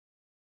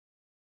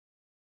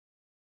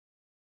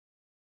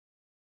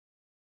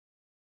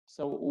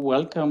So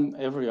welcome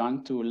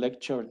everyone to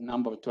lecture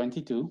number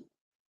 22.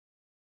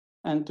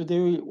 And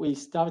today we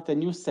start a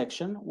new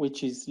section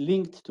which is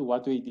linked to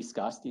what we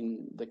discussed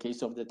in the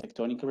case of the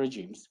tectonic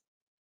regimes.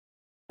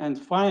 And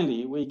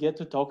finally, we get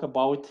to talk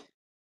about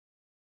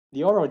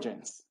the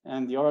orogens.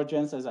 And the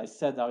orogens, as I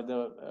said, are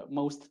the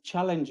most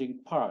challenging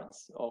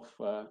parts of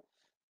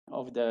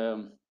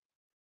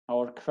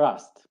our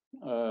crust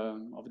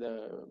of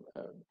the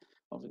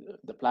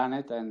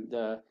planet.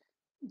 And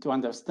to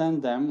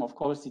understand them, of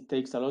course, it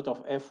takes a lot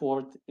of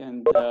effort,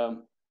 and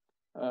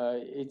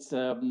it's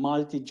a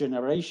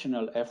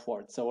multi-generational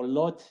effort. So a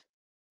lot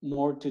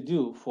more to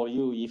do for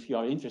you if you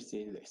are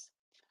interested in this.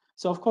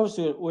 So of course,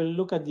 we'll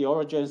look at the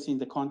orogens in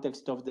the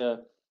context of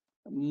the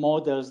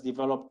models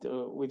developed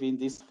within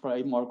this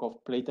framework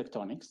of plate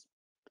tectonics,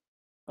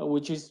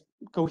 which is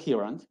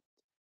coherent.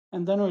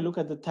 And then we look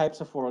at the types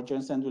of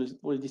orogens, and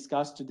we'll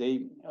discuss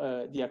today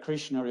the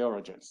accretionary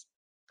orogens.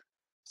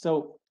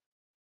 So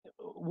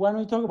when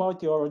we talk about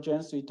the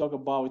orogens, we talk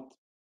about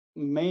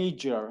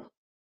major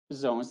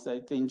zones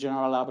that in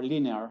general are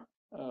linear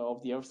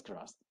of the Earth's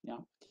crust. Yeah,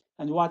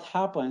 and what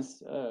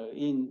happens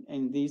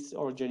in these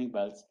orogenic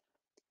belts?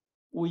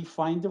 We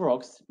find the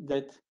rocks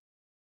that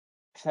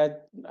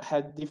had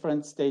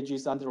different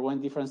stages,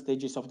 underwent different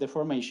stages of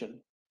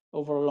deformation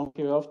over a long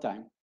period of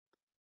time,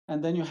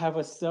 and then you have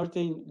a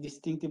certain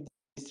distinctive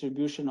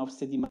distribution of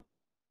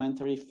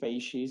sedimentary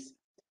facies,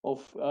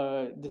 of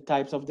the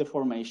types of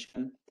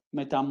deformation,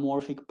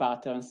 metamorphic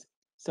patterns.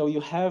 So you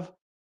have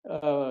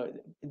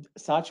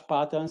such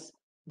patterns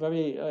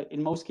very,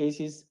 in most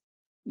cases,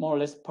 more or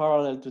less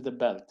parallel to the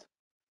belt.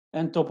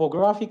 And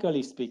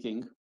topographically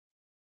speaking,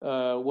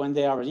 when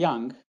they are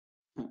young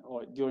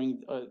or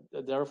during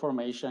their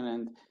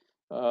formation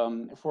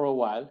and for a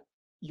while,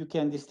 you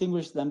can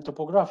distinguish them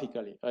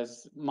topographically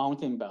as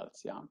mountain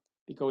belts, yeah,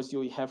 because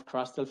you have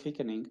crustal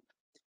thickening.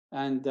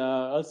 And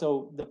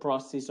also the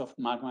process of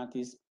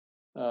magmatism,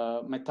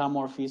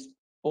 metamorphism,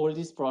 all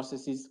these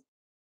processes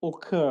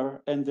occur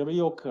and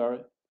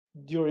reoccur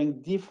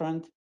during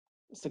different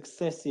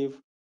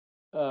successive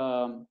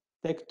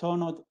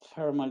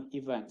tectonothermal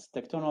events.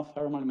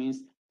 Tectonothermal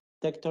means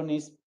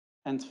tectonism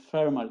and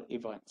thermal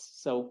events.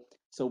 So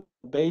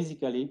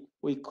basically,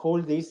 we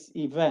call these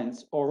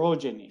events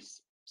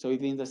orogenies. So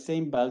within the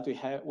same belt,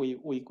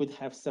 we could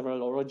have several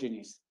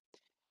orogenies.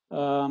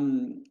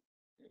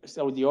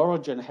 So the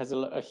orogen has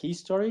a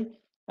history,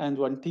 and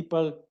when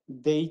people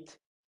date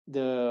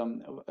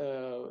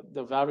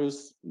the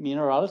various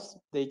minerals,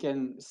 they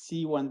can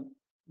see when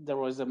there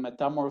was a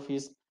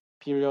metamorphism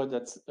period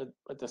that's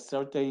at a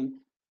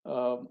certain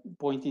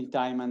point in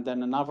time, and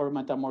then another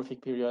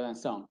metamorphic period, and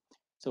so on.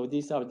 So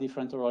these are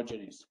different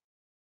orogenies,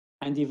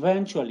 and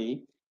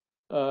eventually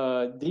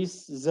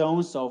these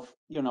zones of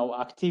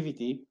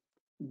activity,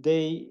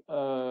 they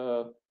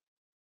are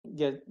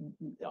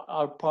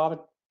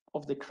part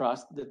of the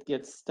crust that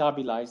gets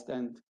stabilized,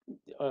 and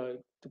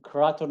to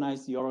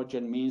keratonize the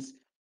orogen means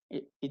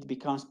it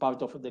becomes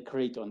part of the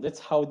craton. That's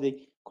how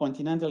the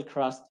continental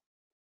crust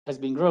has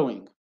been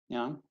growing.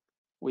 Yeah,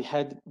 we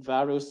had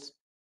various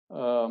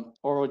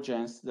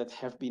orogens that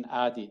have been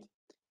added,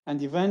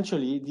 and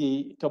eventually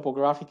the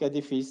topographic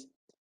edifice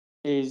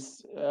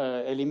is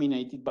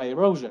eliminated by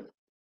erosion,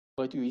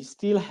 but we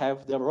still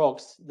have the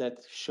rocks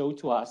that show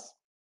to us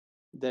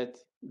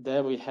that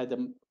there we had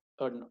an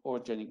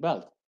orogenic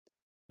belt,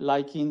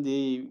 like in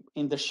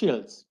the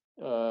shields.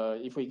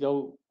 If we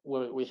go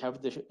where we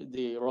have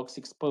the rocks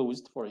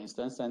exposed, for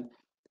instance, and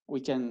we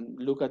can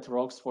look at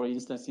rocks, for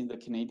instance, in the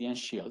Canadian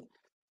Shield,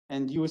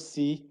 and you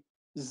see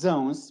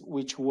zones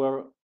which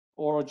were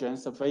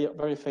orogens. A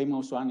very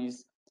famous one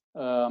is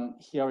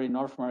here in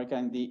North America,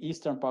 in the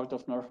eastern part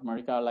of North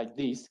America, like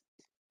this,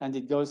 and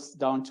it goes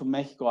down to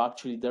Mexico.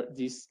 Actually,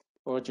 this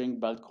orogenic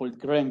belt called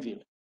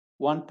Grenville,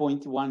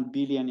 1.1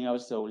 billion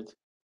years old.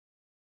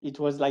 It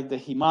was like the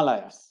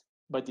Himalayas,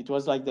 but it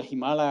was like the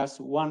Himalayas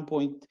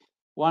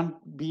 1.1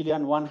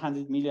 billion,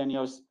 100 million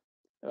years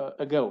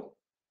ago.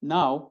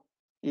 Now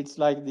it's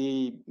like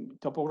the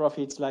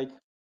topography. It's like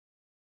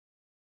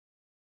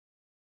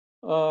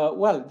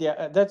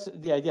that's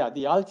the idea.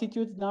 The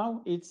altitude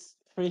now it's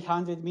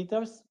 300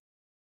 meters,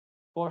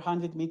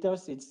 400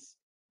 meters. It's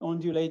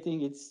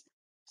undulating. It's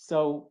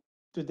so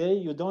today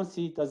you don't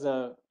see it as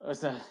a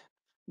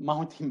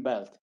mountain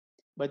belt,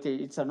 but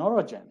it's an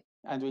orogen,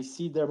 and we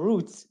see the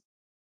roots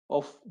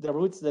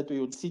that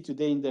we would see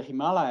today in the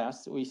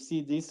Himalayas. We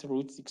see these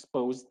roots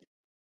exposed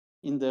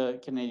in the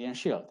Canadian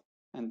Shield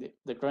and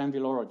the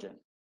Grenville orogen.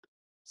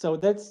 So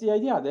that's the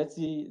idea. That's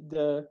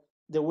the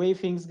way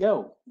things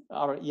go,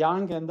 are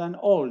young and then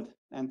old,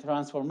 and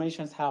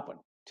transformations happen.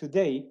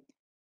 Today,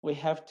 we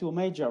have two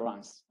major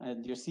ones,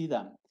 and you see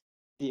them.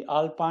 The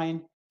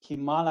alpine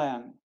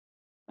Himalayan,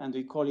 and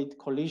we call it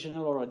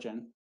collisional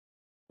orogen,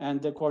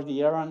 and the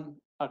Cordilleran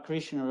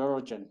accretionary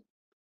orogen.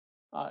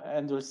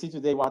 And we'll see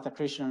today what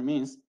accretionary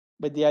means.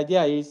 But the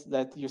idea is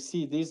that you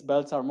see these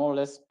belts are more or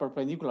less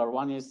perpendicular.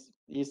 One is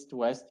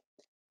east-west,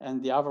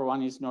 and the other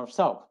one is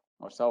north-south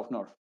or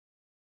south-north.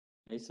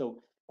 Okay,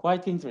 so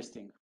quite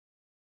interesting.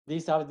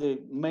 These are the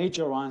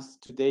major ones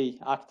today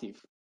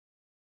active.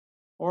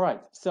 All right,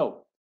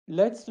 so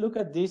let's look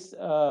at this.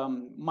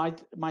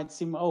 Might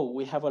seem, oh,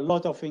 we have a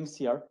lot of things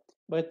here,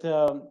 but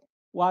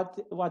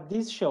what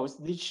this shows,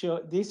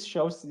 this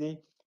shows the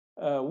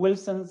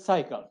Wilson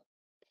cycle,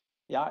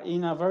 yeah,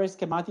 in a very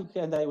schematic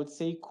and I would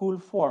say cool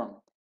form.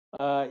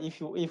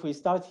 If we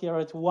start here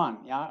at one,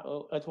 yeah,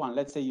 at one,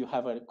 let's say you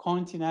have a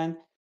continent,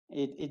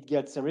 it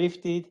gets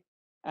rifted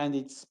and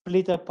it's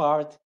split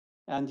apart,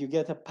 and you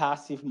get a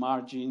passive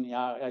margin,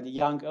 yeah, a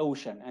young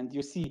ocean, and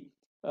you see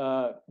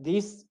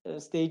this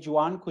stage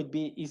one could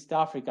be East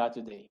Africa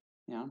today,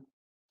 yeah.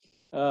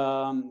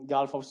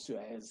 Gulf of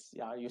Suez,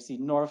 yeah, you see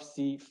North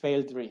Sea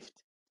failed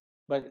rift,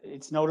 but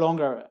it's no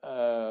longer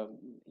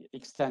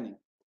extending.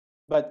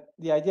 But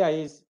the idea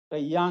is a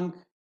young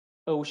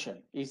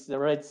ocean is the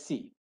Red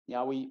Sea.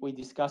 Yeah, we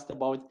discussed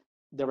about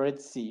the Red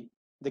Sea,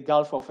 the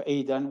Gulf of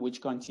Aden,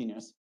 which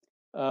continues.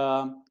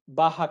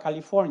 Baja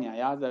California,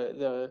 yeah,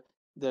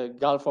 the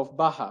Gulf of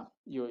Baja.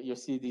 You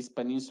see this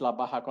peninsula,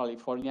 Baja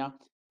California,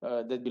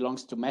 that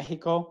belongs to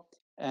Mexico,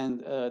 and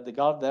the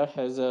Gulf there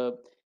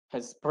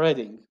has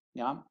spreading,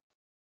 yeah.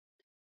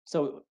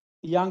 So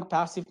young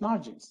passive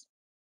margins,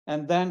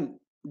 and then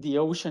the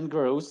ocean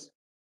grows,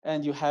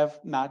 and you have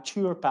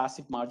mature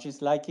passive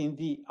margins, like in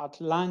the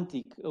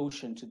Atlantic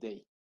Ocean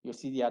today. You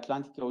see the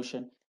Atlantic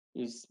Ocean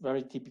is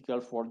very typical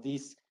for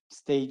this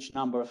stage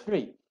number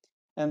 3.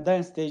 And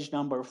then stage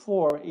number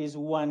 4 is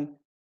when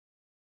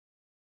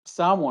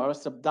somewhere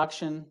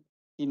subduction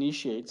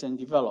initiates and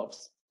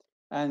develops.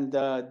 And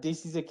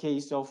this is a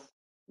case of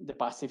the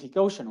Pacific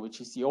Ocean, which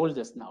is the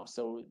oldest now.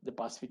 So the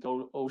Pacific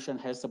Ocean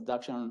has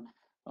subduction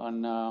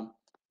on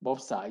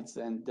both sides.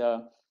 And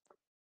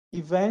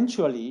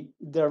eventually,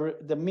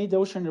 the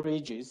mid-ocean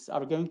ridges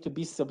are going to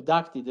be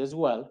subducted as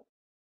well.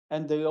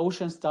 And the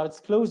ocean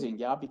starts closing,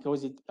 yeah,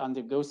 because it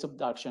undergoes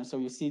subduction. So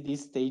you see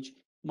this stage,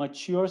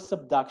 mature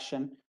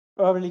subduction,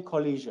 early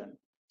collision.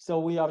 So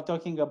we are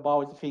talking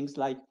about things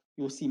like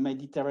you see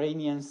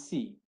Mediterranean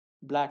Sea,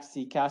 Black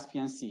Sea,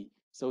 Caspian Sea.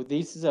 So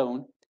this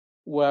zone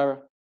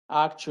where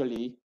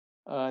actually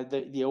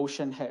the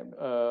ocean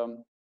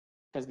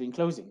has been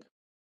closing,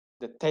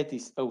 the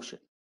Tethys Ocean.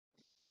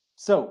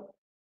 So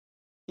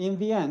in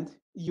the end,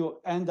 you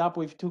end up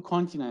with two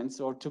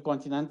continents or two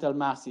continental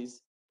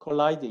masses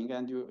colliding,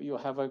 and you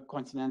have a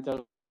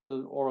continental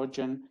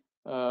origin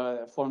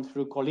formed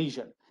through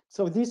collision.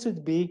 So this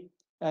would be,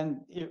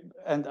 and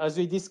as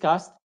we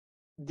discussed,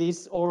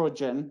 this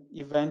origin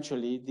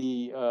eventually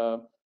the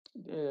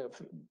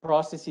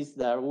processes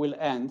there will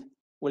end,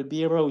 will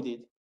be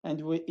eroded,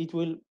 and it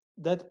will,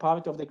 that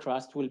part of the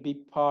crust will be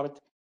part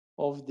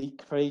of the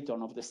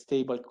craton of the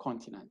stable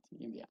continent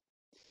in the end.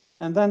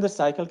 And then the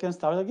cycle can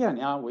start again,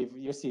 yeah, with,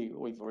 you see,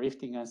 with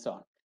rifting and so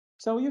on.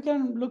 So you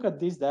can look at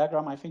this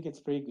diagram. I think it's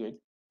pretty good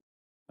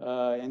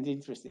and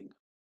interesting.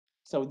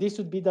 So this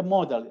would be the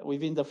model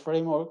within the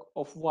framework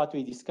of what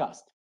we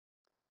discussed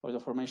for the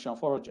formation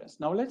of orogens.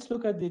 Now let's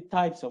look at the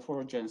types of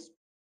orogens.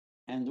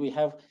 And we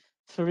have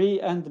three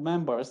end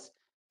members,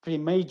 three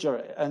major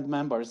end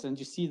members, and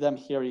you see them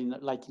here in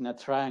like in a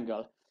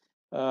triangle.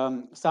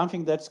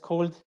 Something that's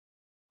called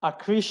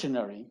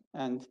accretionary.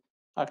 And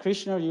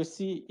accretionary, you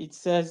see, it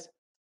says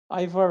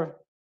either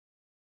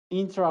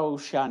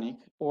intraoceanic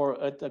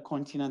or at the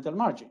continental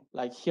margin,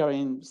 like here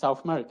in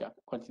South America,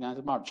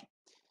 continental margin.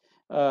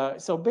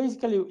 So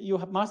basically, you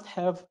must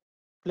have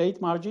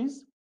plate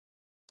margins,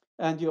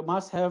 and you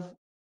must have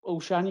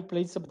oceanic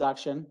plate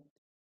subduction,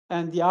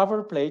 and the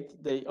other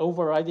plate, the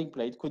overriding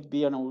plate, could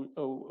be an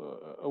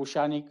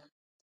oceanic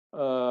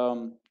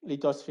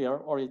lithosphere,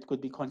 or it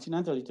could be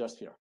continental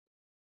lithosphere.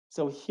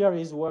 So here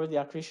is where the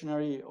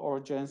accretionary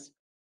orogens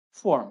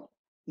form.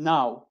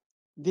 Now,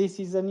 this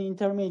is an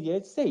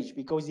intermediate stage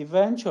because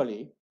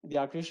eventually the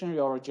accretionary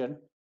orogen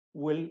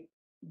will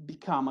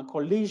become a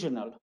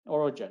collisional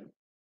orogen.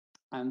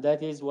 And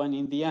that is when,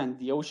 in the end,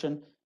 the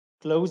ocean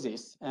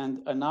closes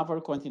and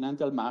another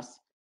continental mass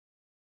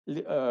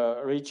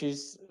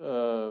reaches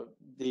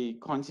the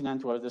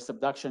continent where the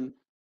subduction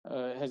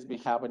has been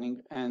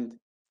happening, and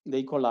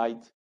they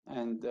collide,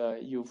 and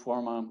you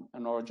form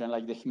an orogen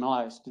like the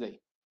Himalayas today.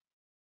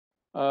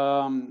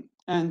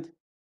 And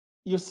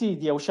you see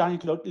the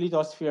oceanic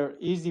lithosphere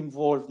is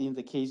involved in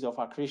the case of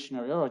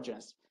accretionary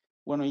orogens.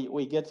 When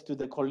we get to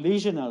the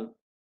collisional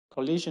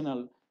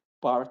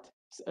part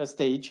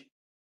stage,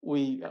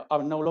 we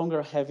are no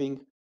longer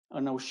having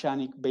an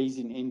oceanic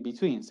basin in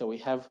between. So we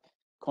have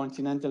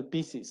continental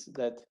pieces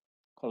that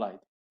collide.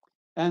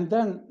 And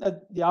then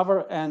at the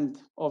other end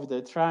of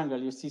the triangle,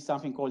 you see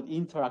something called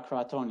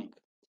intracratonic.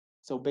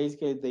 So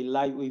basically, they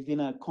lie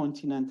within a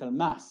continental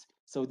mass.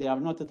 So they are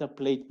not at a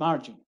plate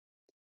margin.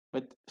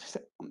 But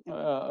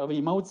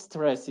remote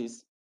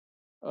stresses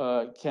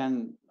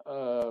can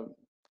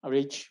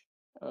reach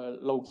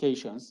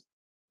locations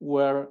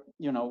where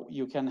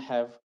you can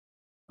have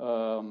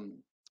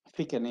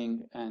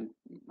thickening and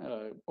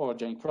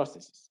orogenic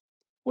processes.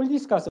 We'll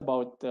discuss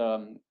about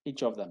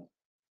each of them.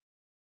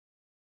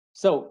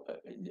 So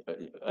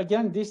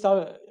again, these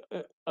are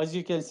as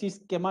you can see,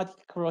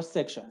 schematic cross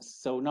sections.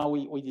 So now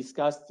we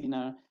discussed in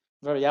a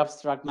very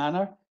abstract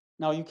manner.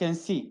 Now you can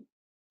see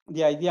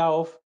the idea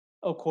of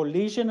a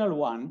collisional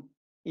one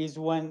is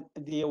when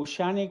the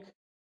oceanic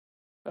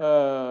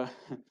lithosphere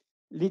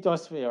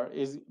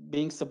is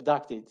being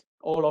subducted,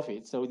 all of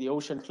it. So the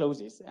ocean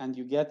closes and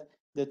you get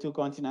the two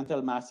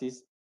continental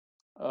masses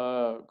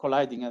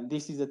colliding. And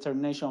this is the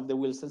termination of the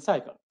Wilson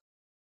cycle.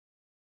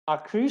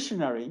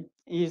 Accretionary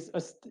is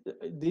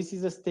this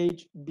is a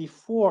stage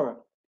before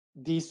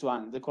this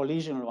one, the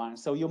collisional one.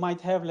 So you might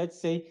have, let's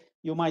say,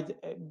 you might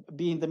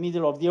be in the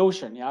middle of the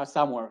ocean, yeah,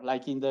 somewhere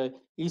like in the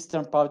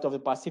eastern part of the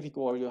Pacific,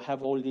 where you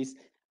have all these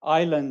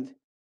island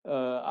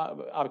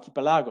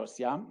archipelagos,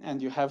 yeah,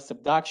 and you have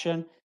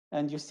subduction,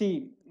 and you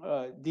see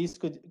this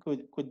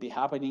could be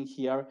happening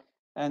here.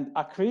 And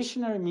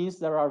accretionary means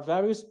there are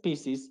various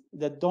species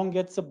that don't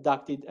get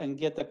subducted and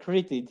get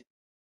accreted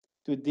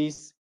to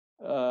this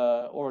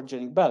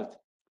orogenic belt.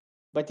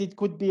 But it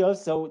could be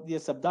also, the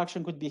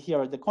subduction could be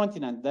here at the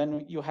continent,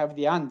 then you have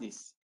the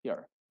Andes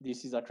here.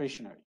 This is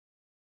accretionary.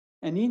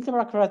 And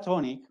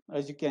intercratonic,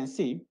 as you can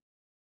see,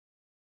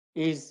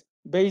 is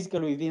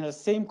basically within the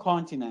same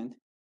continent.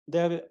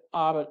 There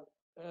are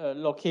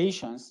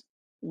locations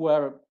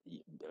where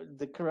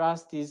the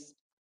crust is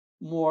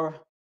more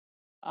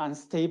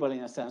unstable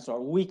in a sense, or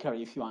weaker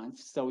if you want.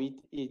 So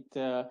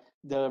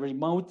the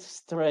remote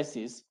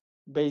stresses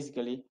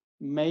basically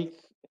make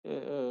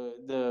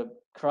the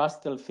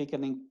crustal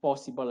thickening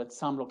possible at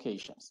some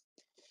locations.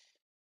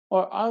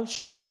 Or I'll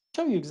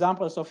show you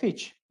examples of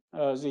each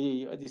as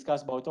we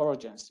discuss about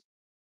orogens.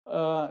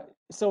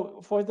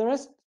 So for the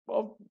rest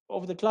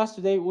of the class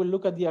today, we'll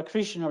look at the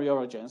accretionary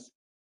orogens.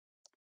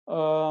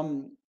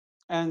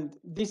 And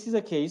this is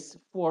a case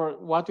for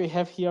what we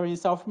have here in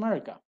South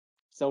America.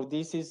 So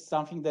this is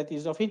something that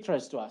is of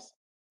interest to us.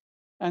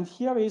 And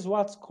here is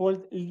what's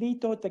called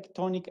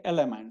lithotectonic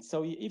elements.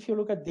 So if you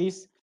look at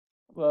this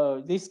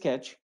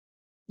sketch,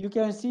 you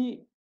can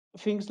see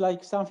things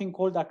like something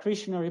called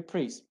accretionary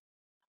prism.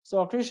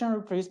 So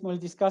accretionary prism, we'll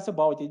discuss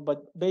about it,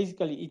 but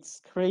basically it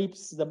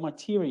scrapes the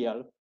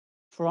material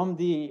from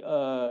the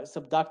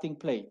subducting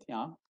plate.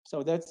 Yeah,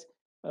 so that's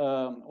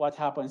what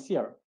happens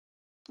here.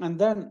 And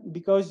then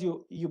because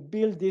you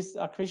build this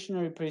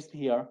accretionary prism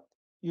here,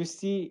 you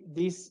see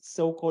this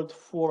so-called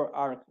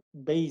four-arc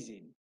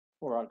basin.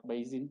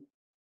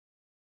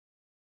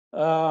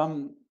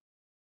 And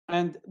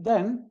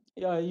then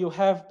you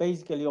have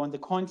basically on the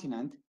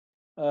continent,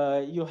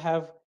 you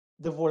have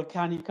the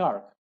volcanic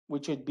arc,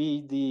 which would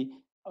be the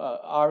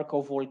arc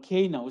of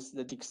volcanoes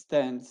that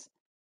extends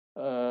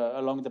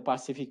along the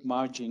Pacific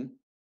margin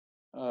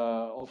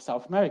of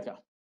South America.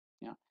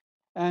 Yeah.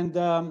 And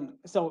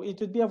so it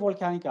would be a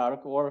volcanic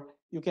arc, or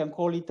you can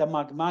call it a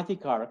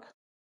magmatic arc,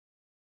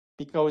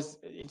 because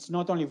it's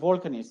not only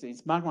volcanism,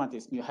 it's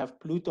magmatism. You have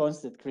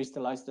plutons that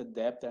crystallize at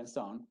depth and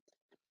so on.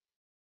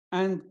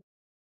 And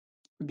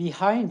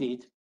behind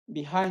it,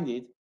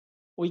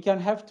 we can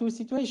have two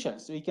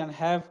situations. We can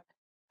have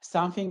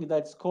something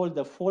that's called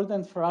the fold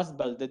and thrust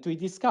belt that we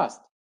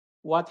discussed.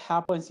 What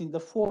happens in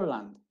the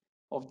foreland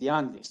of the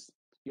Andes?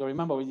 You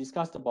remember we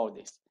discussed about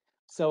this.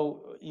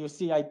 So you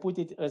see, I put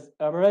it as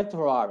a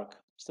retro arc,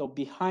 so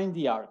behind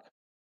the arc.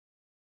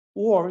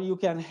 Or you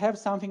can have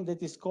something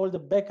that is called the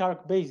back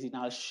arc basin.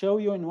 I'll show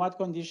you in what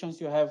conditions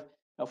you have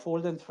a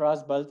fold and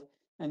thrust belt,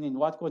 and in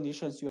what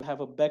conditions you have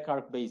a back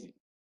arc basin.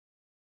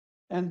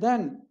 And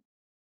then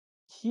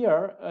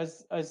here,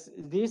 as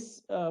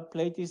this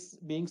plate is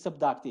being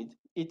subducted,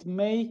 it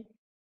may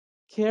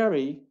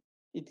carry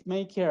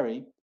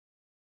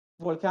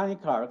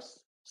volcanic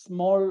arcs,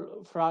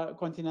 small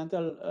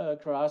continental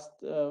crust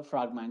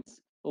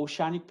fragments,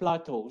 oceanic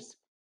plateaus.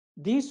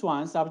 These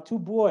ones are too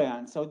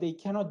buoyant, so they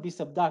cannot be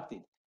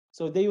subducted.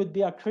 So they would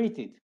be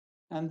accreted.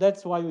 And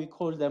that's why we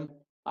call them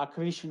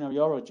accretionary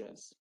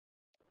orogens.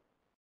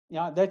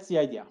 Yeah, that's the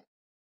idea.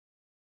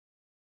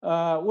 We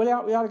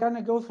are going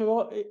to go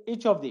through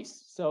each of these,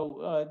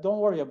 so don't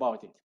worry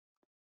about it.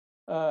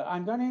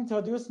 I'm going to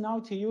introduce now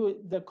to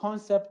you the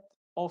concept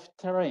of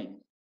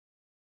terrain.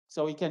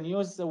 So we can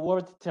use the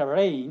word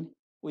terrain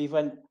with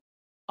an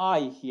I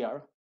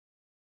here.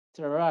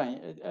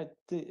 Terrain,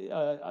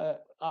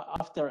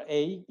 after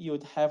A,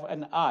 you'd have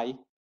an I,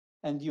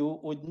 and you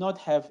would not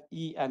have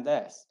E and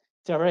S.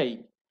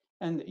 Terrain.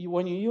 And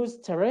when you use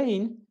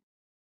terrain,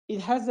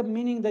 it has a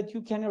meaning that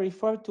you can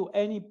refer to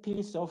any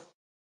piece of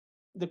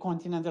the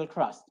continental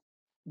crust,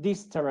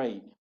 this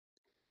terrain.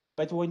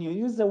 But when you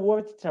use the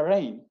word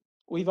terrain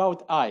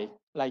without I,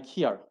 like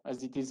here,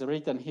 as it is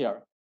written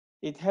here,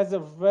 it has a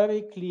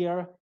very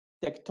clear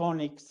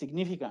tectonic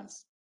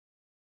significance.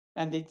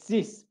 And it's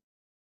this.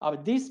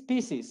 These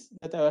pieces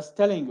that I was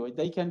telling you,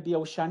 they can be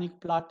oceanic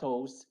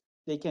plateaus,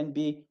 they can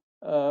be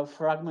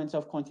fragments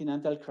of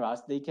continental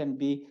crust, they can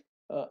be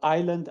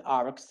island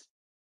arcs.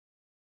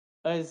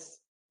 As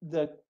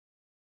the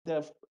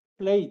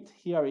plate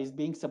here is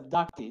being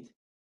subducted,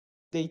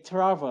 they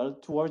travel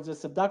towards the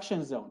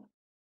subduction zone.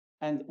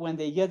 And when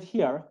they get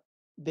here,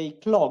 they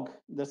clog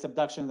the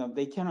subduction zone.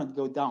 They cannot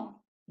go down.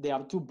 They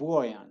are too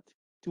buoyant.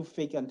 too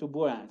thick and too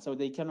buoyant, so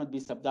they cannot be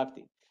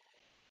subducted.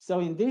 So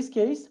in this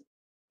case,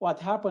 what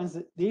happens,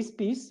 this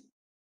piece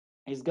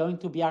is going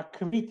to be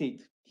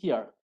accreted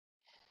here.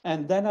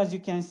 And then as you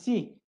can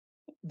see,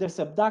 the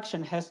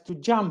subduction has to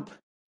jump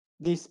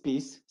this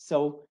piece.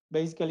 So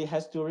basically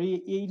has to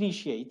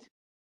reinitiate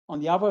on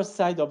the other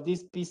side of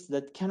this piece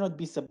that cannot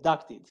be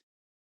subducted.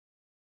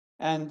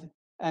 And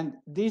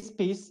this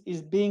piece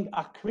is being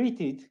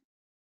accreted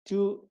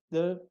to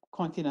the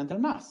continental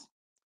mass.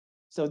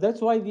 So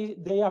that's why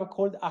they are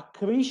called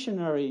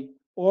accretionary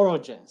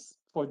orogens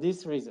for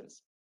these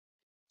reasons.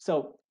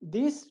 So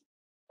these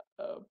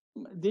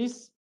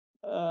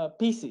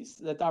pieces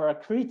that are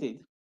accreted,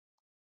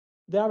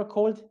 they are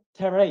called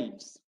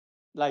terrains,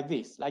 like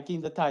this, like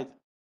in the title,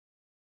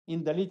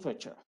 in the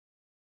literature.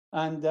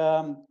 And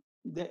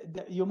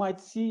you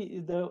might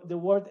see the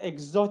word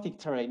exotic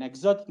terrain.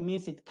 Exotic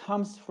means it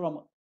comes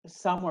from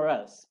somewhere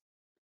else.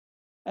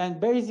 And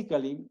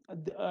basically,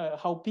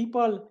 how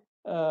people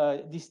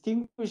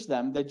distinguish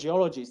them, the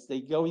geologists, they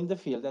go in the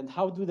field, and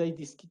how do they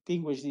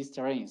distinguish these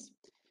terrains?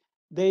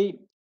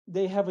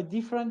 They have a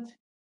different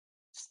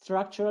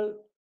structural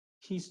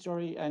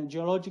history and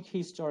geologic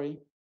history,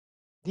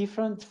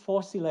 different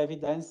fossil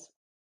evidence.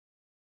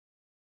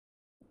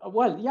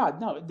 Well, yeah,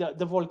 no,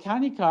 the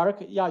volcanic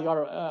arc, yeah,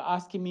 you're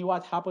asking me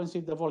what happens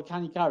with the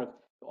volcanic arc.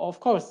 Of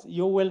course,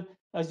 you will,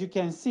 as you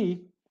can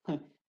see,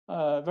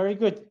 very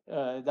good,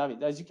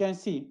 David, as you can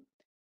see,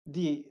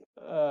 the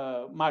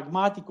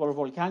magmatic or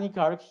volcanic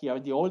arc here,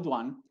 the old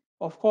one,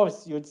 of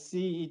course, you'd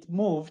see it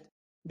moved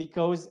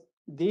because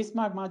this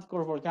magmatic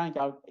or volcanic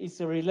arc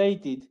is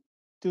related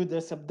to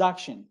the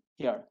subduction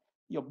here.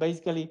 You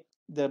basically,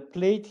 the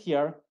plate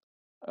here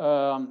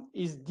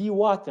is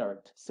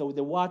dewatered. So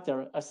the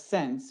water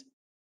ascends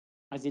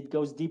as it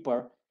goes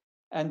deeper.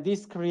 And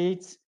this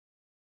creates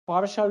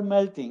partial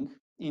melting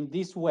in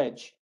this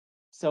wedge.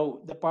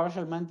 So the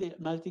partial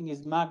melting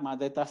is magma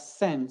that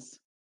ascends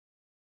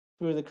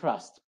through the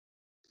crust.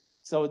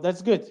 So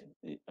that's good.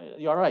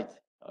 You're right.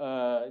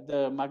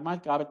 The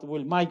magmatic arc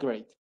will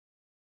migrate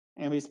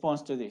in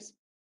response to this.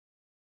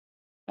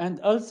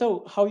 And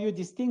also how you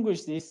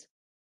distinguish this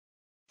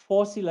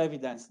fossil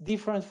evidence,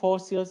 different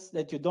fossils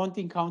that you don't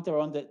encounter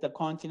on the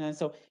continent.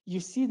 So you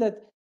see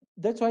that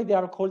that's why they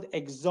are called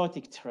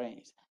exotic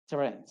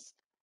terrains,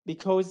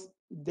 because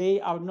they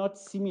are not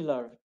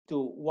similar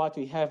to what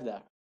we have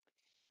there.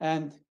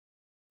 And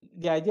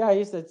the idea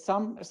is that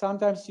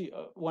sometimes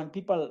when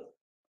people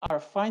are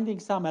finding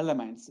some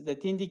elements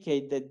that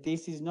indicate that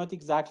this is not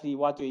exactly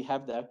what we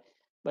have there,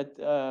 but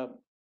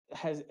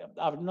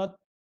are not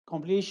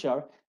completely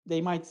sure,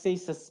 they might say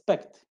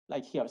suspect,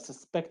 like here,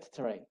 suspect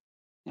terrain.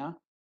 Yeah,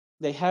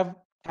 they have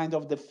kind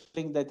of the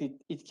feeling that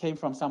it came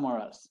from somewhere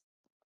else.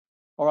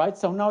 All right,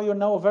 so now you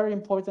know a very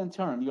important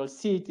term. You'll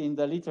see it in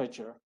the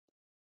literature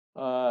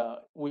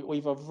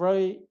with a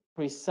very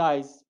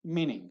precise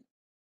meaning.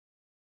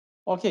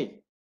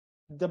 Okay,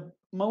 the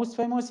most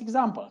famous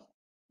example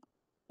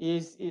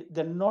is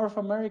the North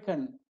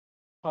American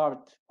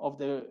part of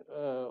the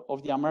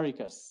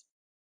Americas.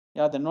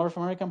 Yeah, the North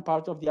American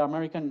part of the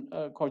American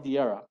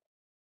Cordillera.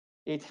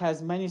 It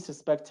has many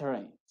suspect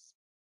terrains.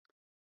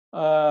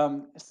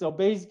 So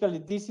basically,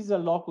 this is a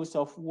locus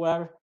of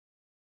where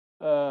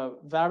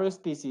various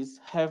species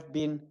have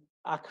been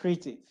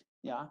accreted.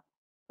 Yeah,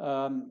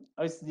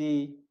 as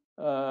the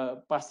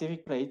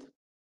Pacific plate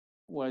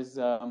was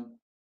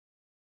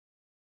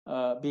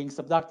being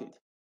subducted.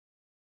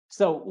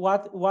 So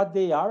what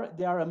they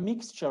are a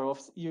mixture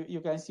of,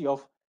 you can see,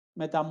 of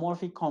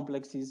metamorphic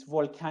complexes,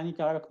 volcanic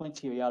arc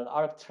material,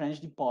 arc trench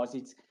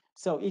deposits.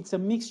 So it's a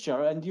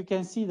mixture, and you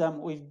can see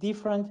them with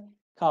different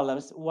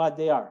colors what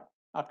they are,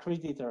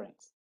 accreted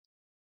terrains.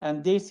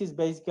 And this is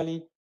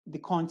basically the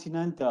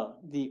continental,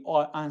 the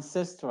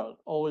ancestral,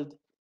 old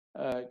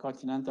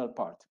continental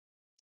part.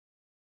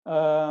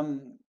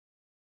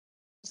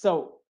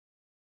 So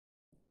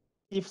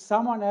if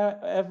someone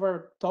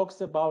ever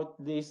talks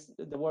about this,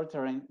 the word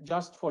terrain,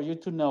 just for you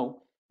to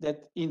know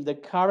that in the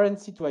current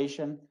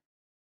situation,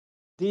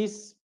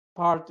 this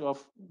part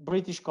of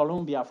British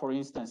Columbia, for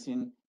instance,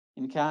 in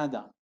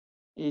Canada,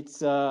 it's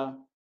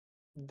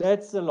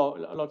that's the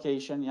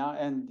location, yeah,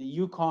 and the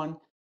Yukon,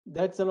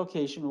 that's the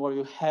location where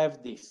you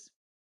have this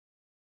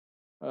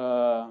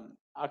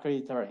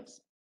accredited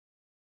terrains.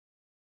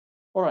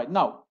 All right,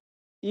 now,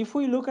 if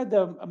we look at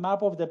the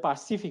map of the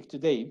Pacific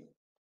today,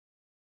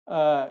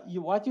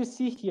 what you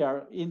see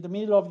here in the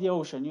middle of the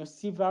ocean, you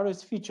see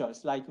various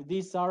features, like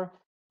these are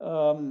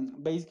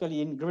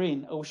basically in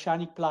green,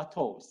 oceanic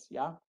plateaus,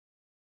 yeah?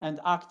 And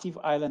active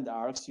island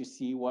arcs, you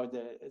see where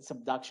the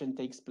subduction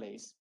takes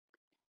place.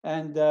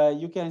 And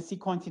you can see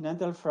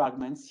continental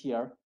fragments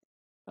here,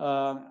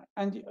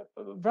 and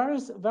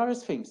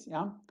various things,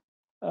 yeah?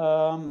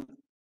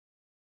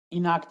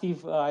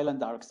 Inactive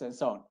island arcs and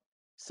so on.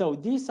 So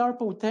these are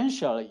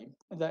potentially,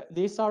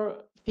 these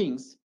are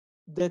things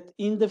that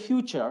in the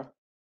future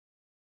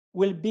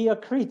will be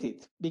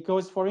accreted,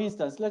 because, for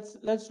instance,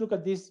 let's look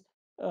at this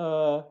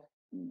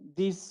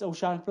this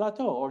oceanic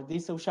plateau or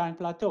this oceanic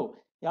plateau.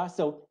 Yeah,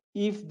 so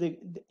if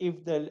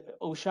the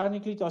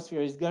oceanic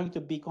lithosphere is going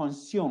to be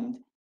consumed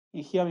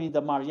here in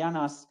the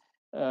Marianas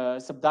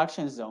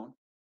subduction zone,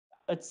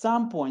 at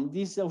some point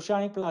this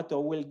oceanic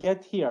plateau will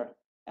get here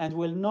and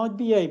will not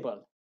be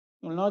able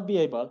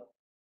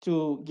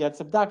to get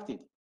subducted.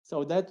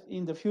 So that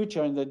in the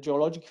future, in the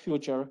geologic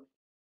future,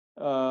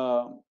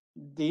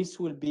 this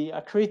will be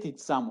accreted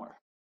somewhere.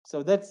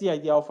 So that's the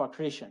idea of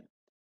accretion.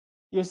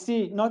 You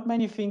see not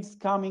many things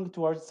coming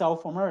towards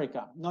South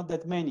America, not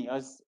that many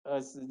as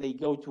they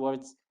go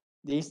towards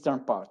the eastern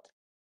part.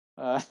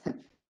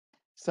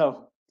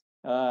 So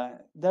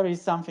there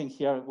is something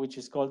here which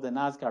is called the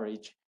Nazca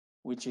Ridge,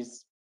 which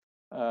is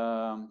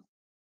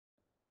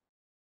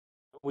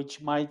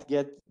which might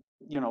get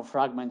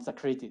fragments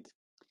accreted.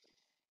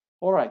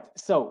 All right,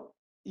 so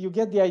you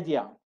get the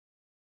idea.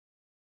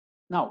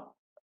 Now,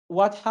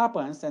 what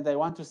happens, and I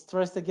want to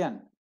stress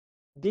again,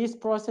 this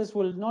process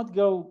will not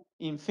go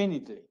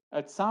infinitely.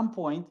 At some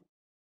point,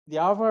 the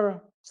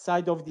other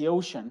side of the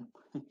ocean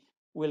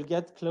will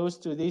get close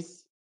to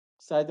this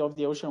side of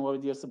the ocean where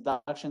the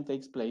subduction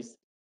takes place,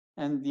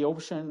 and the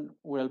ocean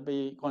will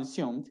be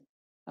consumed,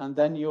 and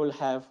then you'll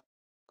have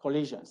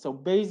collision. So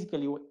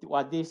basically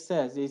what this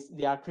says is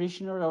the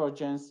accretional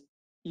orogens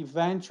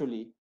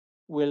eventually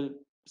will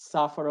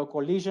suffer a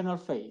collisional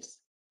phase.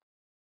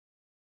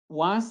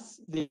 Once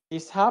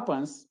this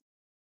happens,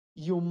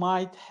 you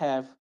might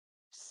have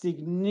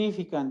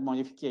significant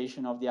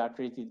modification of the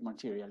accreted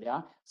material.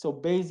 Yeah. So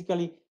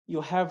basically,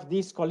 you have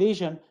this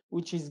collision,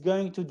 which is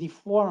going to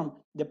deform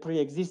the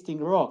pre-existing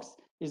rocks.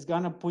 It's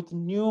going to put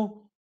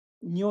new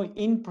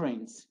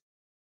imprints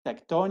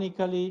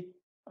tectonically,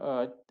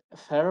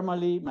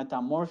 thermally,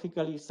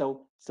 metamorphically.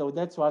 So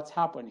that's what's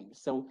happening.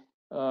 So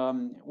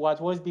what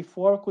was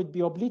before could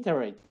be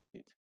obliterated.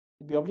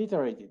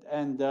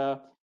 And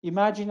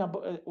imagine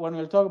when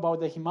we'll talk about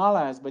the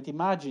Himalayas, but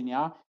imagine,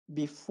 yeah,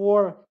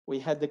 before we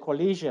had the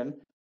collision,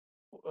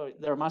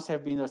 there must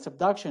have been a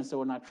subduction,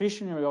 so an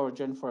accretionary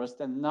orogen first,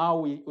 and now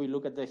we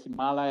look at the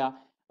Himalaya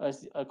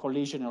as a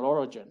collisional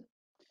orogen.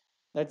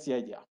 That's the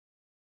idea.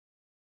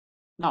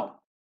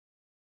 Now,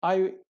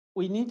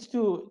 we need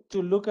to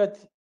look at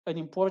an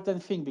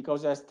important thing,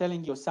 because I was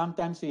telling you,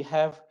 sometimes we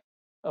have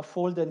a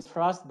fold and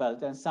thrust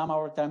belt, and some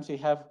other times we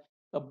have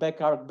a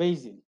back arc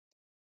basin.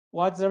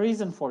 What's the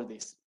reason for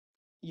this?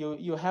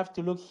 You have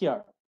to look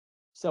here.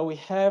 So we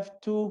have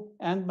two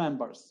end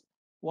members.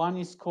 One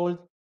is called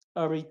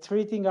a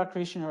retreating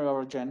accretionary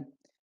orogen,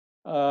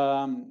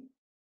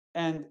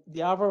 and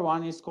the other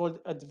one is called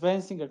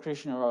advancing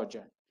accretionary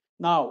orogen.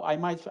 Now, I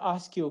might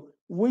ask you,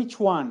 which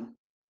one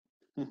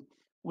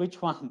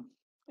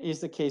is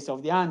the case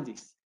of the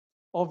Andes?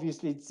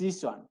 Obviously, it's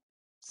this one.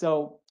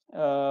 So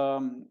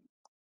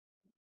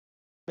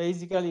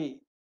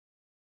basically,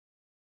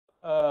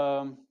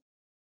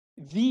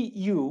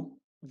 VU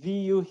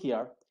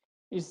here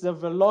is the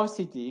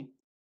velocity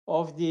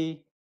of the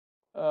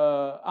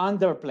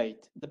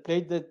underplate, the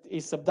plate that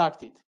is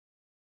subducted.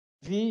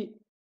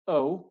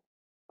 VO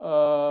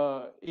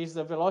is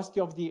the velocity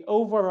of the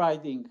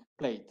overriding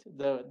plate,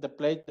 the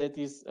plate that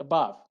is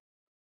above.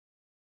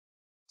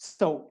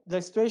 So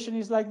the situation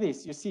is like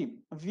this. You see,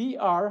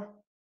 VR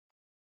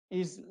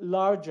is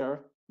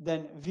larger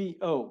than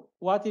VO.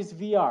 What is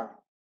VR?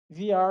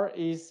 VR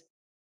is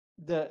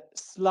the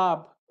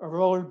slab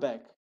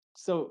rollback.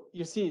 So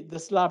you see, the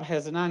slab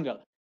has an angle,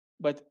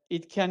 but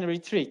it can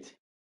retreat.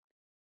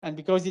 And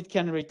because it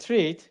can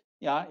retreat,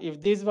 yeah,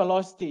 if this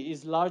velocity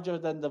is larger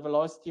than the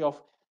velocity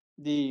of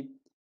the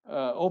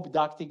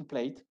abducting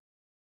plate,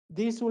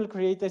 this will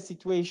create a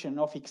situation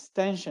of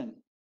extension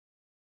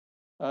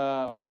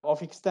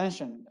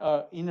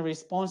in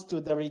response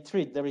to the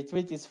retreat. The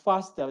retreat is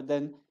faster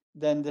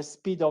than the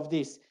speed of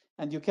this,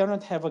 and you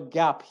cannot have a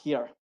gap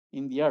here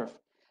in the Earth.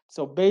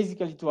 So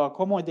basically, to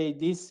accommodate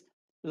this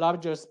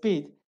larger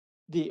speed,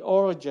 the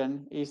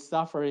orogen is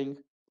suffering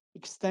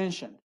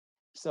extension.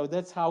 So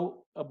that's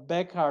how a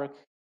back arc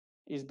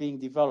is being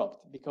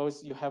developed,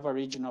 because you have a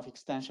region of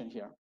extension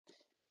here.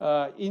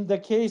 In the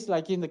case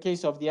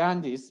of the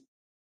Andes,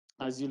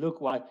 as you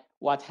look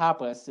what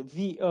happens,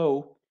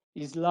 VO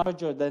is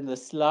larger than the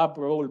slab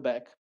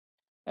rollback.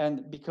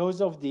 And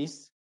because of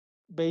this,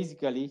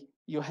 basically,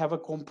 you have a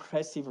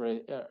compressive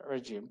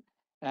regime,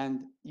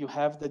 and you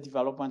have the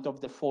development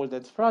of the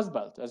folded thrust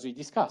belt, as we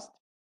discussed.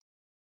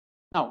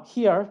 Now,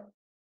 here,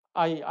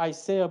 I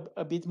say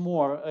a bit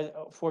more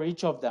for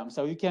each of them.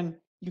 So you can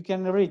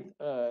read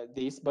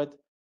this, but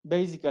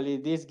basically,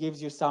 this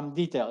gives you some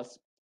details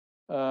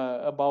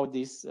about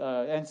this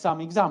and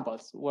some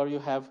examples where you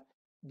have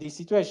these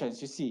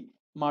situations. You see,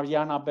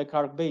 Mariana back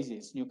arc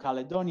basis, New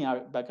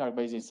Caledonia back arc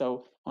basis.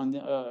 So on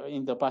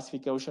in the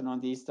Pacific Ocean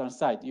on the eastern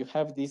side, you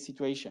have these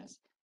situations,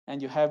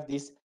 and you have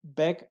this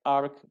back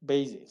arc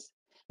basis.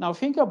 Now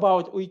think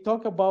about, we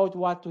talk about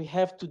what we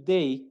have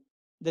today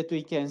that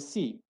we can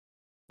see,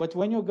 but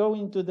when you go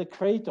into the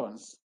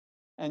cratons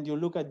and you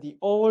look at the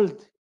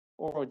old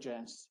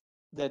orogens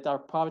that are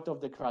part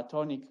of the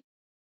cratonic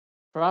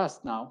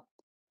crust now,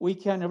 we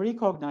can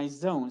recognize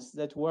zones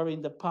that were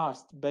in the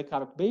past back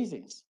arc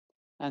basins.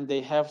 and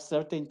they have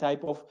certain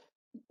type of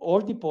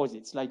ore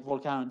deposits, like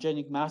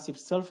volcanogenic massive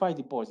sulfide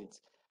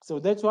deposits. So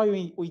that's why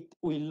we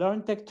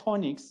learn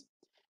tectonics,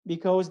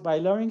 because by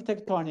learning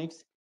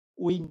tectonics,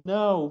 we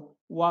know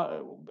what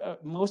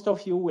most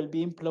of you will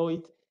be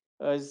employed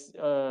as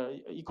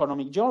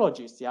economic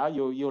geologists. Yeah,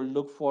 you'll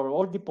look for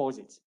ore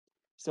deposits,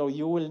 so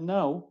you will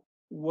know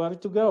where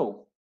to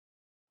go,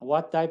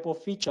 what type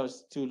of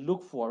features to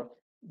look for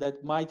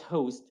that might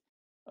host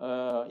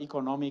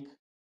economic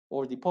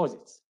ore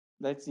deposits.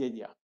 That's the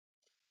idea.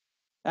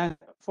 And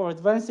for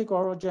advanced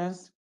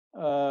orogens,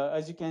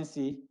 as you can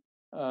see,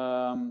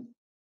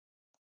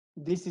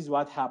 this is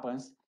what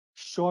happens: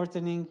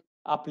 shortening,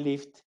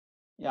 uplift.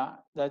 Yeah,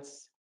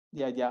 that's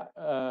the idea.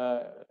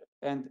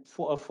 And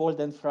for a fold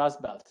and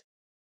thrust belt.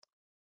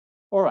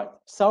 All right,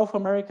 South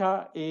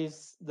America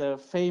is the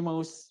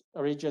famous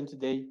region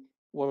today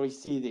where we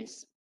see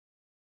this.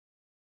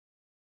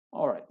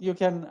 All right, you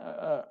can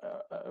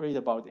read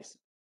about this.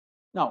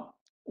 Now,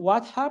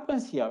 what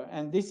happens here,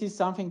 and this is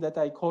something that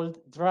I called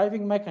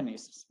driving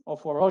mechanisms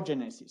of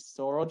orogenesis.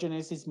 So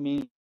orogenesis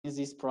means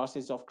this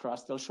process of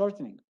crustal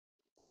shortening,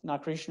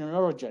 accretion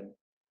orogen.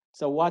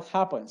 So what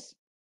happens?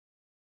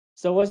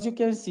 So as you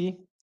can see,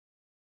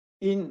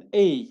 in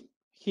A,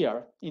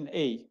 here, in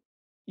A,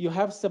 you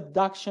have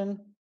subduction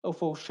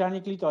of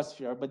oceanic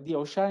lithosphere, but the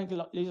oceanic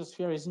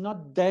lithosphere is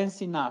not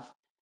dense enough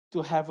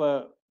to have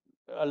a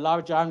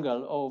large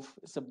angle of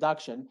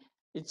subduction.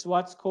 It's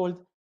what's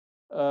called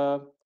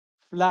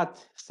flat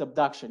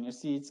subduction. You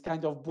see, it's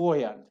kind of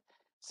buoyant.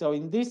 So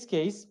in this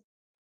case,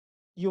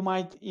 you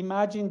might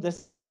imagine the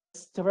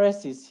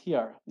stresses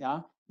here.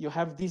 Yeah, you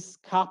have this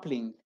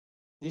coupling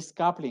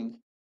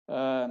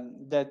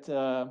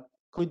that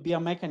could be a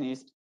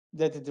mechanism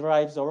that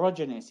drives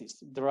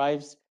orogenesis,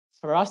 drives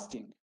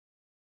thrusting.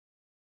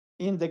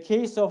 In the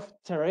case of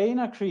terrain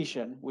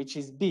accretion, which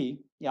is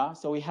B, yeah,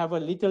 so we have a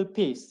little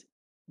piece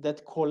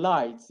that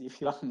collides,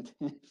 if you want,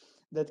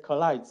 that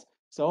collides.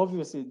 So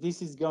obviously,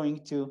 this is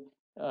going to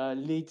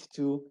lead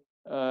to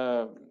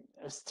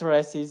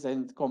stresses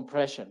and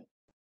compression.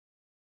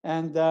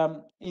 And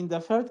in the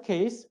third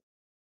case,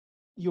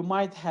 you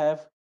might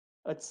have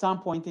at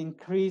some point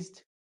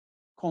increased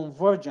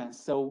convergence.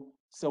 So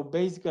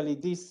basically,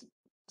 this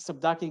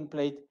subducting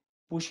plate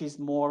pushes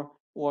more,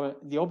 or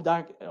the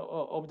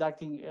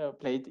abducting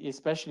plate,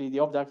 especially the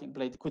abducting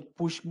plate, could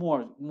push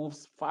more,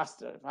 moves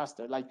faster.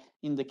 Like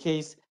in the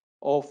case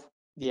of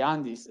the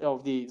Andes,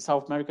 of the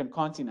South American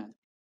continent.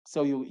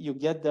 So you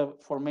get the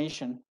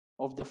formation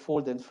of the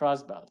fold and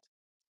thrust belt.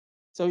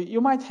 So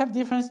you might have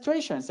different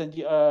situations, and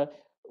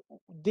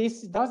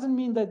this doesn't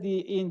mean that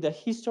in the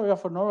history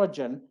of an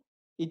orogen,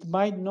 it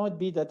might not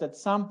be that at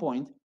some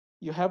point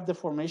you have the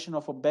formation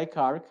of a back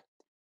arc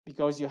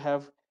because you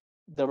have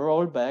the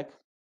rollback,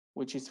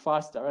 which is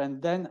faster,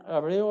 and then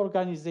a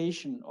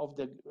reorganization of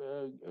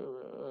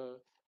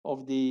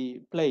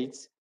the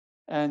plates,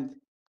 and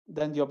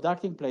then the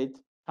abducting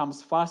plate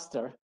comes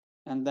faster,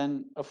 and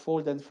then a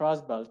fold and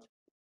thrust belt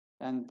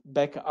and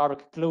back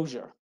arc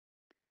closure.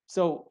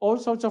 So all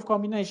sorts of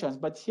combinations,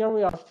 but here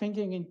we are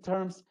thinking in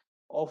terms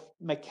of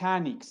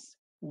mechanics,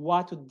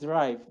 what would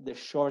drive the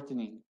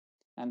shortening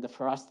and the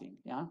thrusting,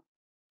 yeah?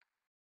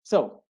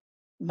 So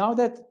now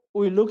that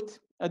we looked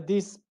at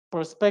these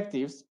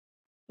perspectives,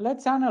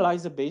 let's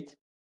analyze a bit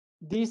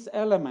these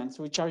elements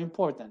which are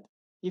important.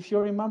 If you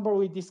remember,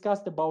 we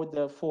discussed about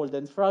the fold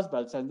and thrust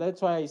belts, and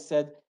that's why I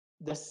said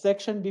the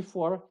section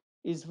before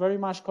is very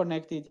much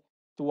connected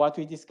to what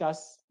we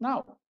discuss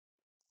now.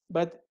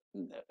 But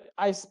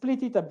I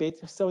split it a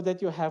bit so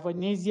that you have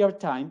an easier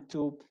time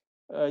to,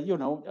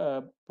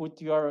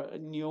 put your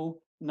new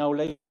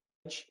knowledge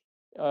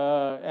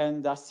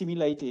and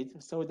assimilate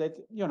it, so that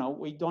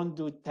we don't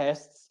do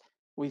tests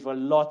with a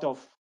lot of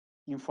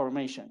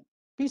information,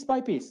 piece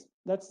by piece.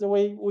 That's the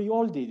way we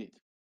all did it.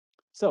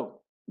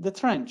 So the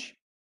trench.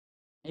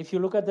 If you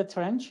look at the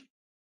trench,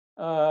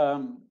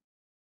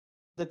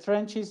 the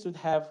trenches would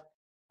have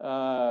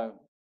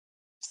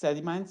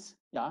sediments.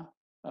 Yeah,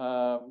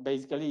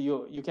 basically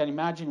you can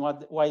imagine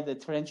why the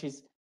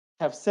trenches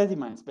have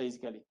sediments,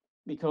 basically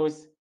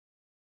because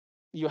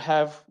you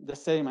have the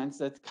sediments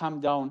that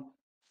come down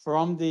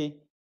from the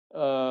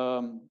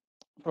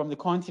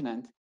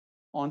continent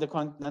on the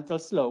continental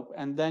slope,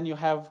 and then you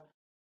have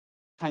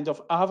kind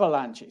of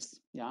avalanches.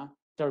 Yeah,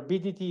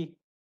 turbidity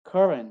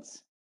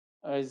currents,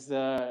 as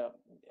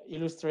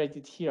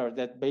illustrated here,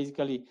 that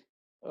basically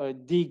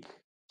dig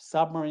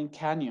submarine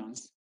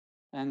canyons,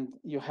 and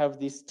you have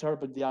these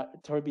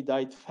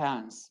turbidite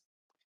fans.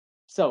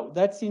 So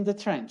that's in the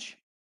trench.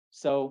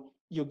 So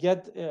you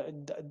get,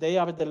 they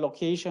are the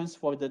locations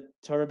for the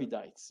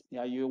turbidites.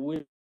 Yeah, you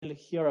will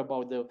hear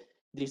about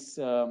this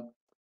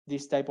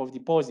type of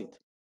deposit.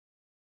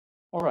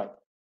 All right.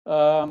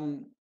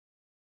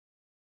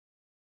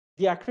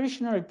 The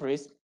accretionary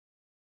prism,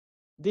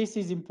 this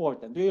is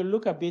important. We will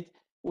look a bit,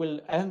 we'll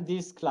end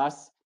this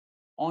class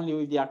only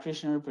with the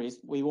accretionary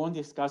prism. We won't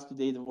discuss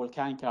today the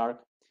volcanic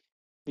arc,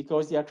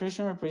 because the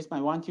accretionary prism,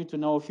 I want you to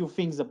know a few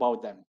things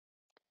about them.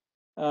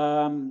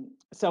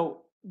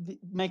 So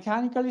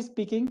mechanically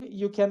speaking,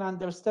 you can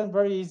understand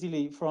very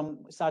easily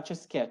from such a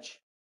sketch.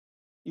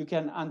 You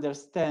can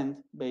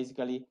understand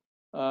basically,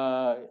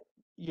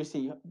 you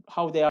see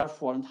how they are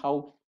formed,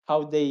 how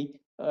they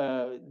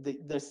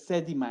the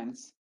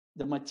sediments,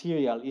 the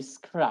material is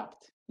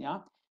scrapped, yeah.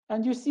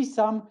 And you see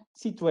some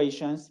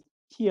situations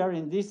here.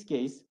 In this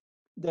case,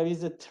 there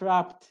is a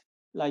trapped,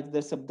 like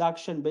the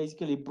subduction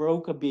basically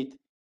broke a bit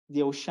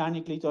the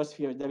oceanic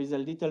lithosphere. There is a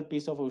little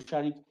piece of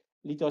oceanic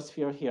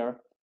lithosphere here,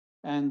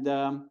 and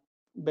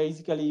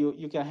basically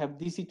you can have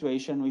this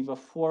situation with a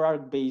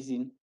four-arc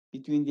basin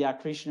between the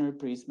accretionary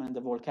prism and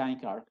the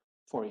volcanic arc,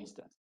 for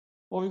instance.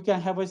 Or you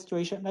can have a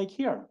situation like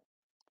here,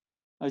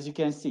 as you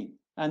can see,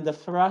 and the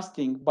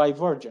thrusting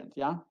divergent,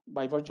 yeah,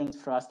 divergent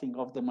thrusting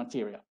of the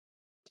material.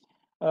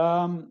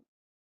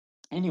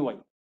 Anyway,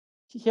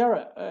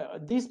 here,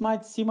 this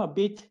might seem a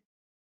bit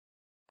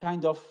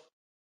kind of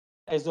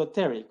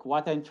esoteric,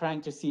 what I'm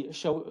trying to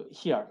show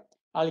here.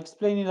 I'll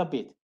explain it a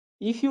bit.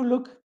 If you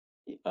look,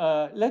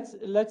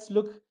 let's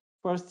look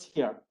first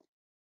here.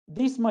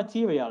 This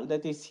material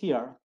that is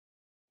here,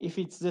 if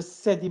it's the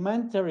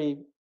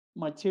sedimentary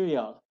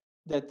material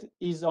that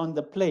is on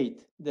the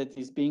plate that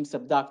is being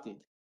subducted,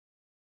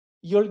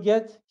 you'll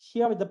get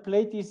here the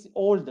plate is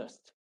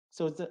oldest.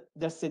 So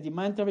the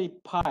sedimentary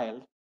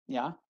pile,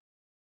 yeah,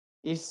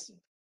 is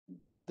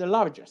the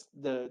largest,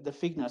 the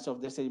thickness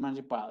of the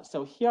sedimentary pile.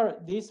 So here,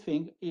 this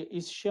thing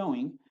is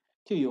showing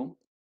to you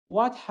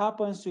what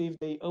happens with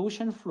the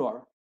ocean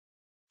floor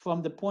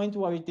from the point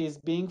where it is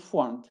being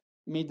formed,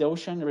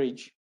 mid-ocean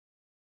ridge,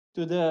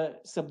 to the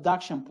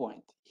subduction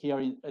point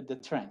here at the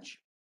trench.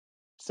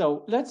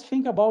 So let's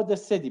think about the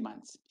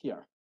sediments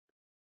here.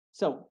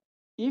 So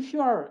if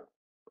you are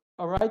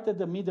right at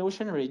the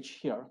mid-ocean ridge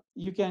here,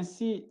 you can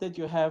see that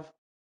you have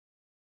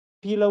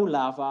pillow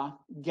lava,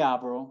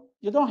 gabbro.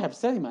 You don't have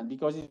sediment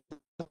because it's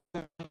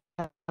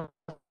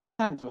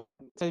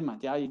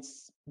sediment, yeah,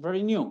 it's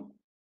very new.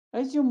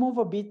 As you move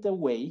a bit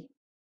away,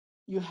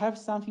 you have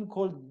something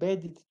called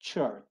bedded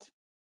chert.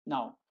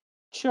 Now,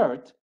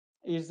 chert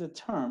is a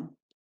term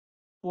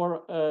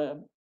for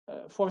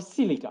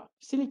silica.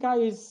 Silica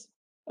is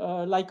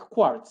like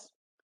quartz.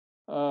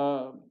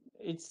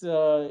 It's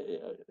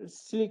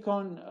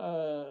silicon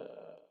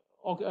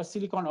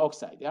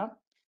oxide. Yeah,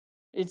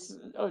 it's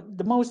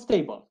the most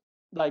stable,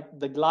 like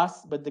the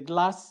glass. But the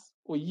glass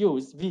we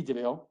use,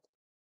 vidrio,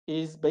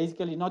 is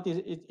basically not.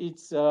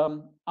 It's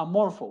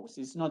amorphous.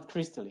 It's not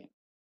crystalline.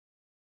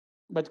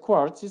 But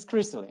quartz is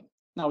crystalline.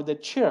 Now the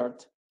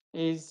chert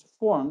is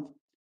formed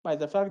by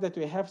the fact that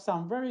we have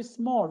some very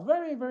small,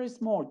 very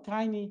small,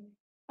 tiny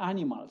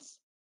animals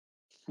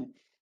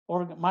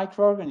or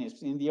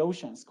microorganisms in the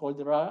oceans called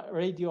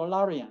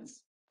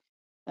radiolarians.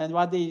 And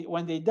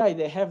when they die,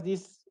 they have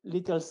this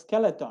little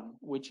skeleton,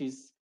 which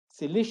is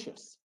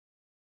siliceous,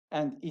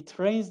 and it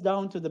rains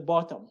down to the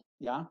bottom.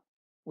 Yeah,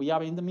 we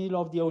are in the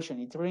middle of the ocean.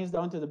 It rains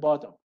down to the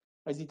bottom.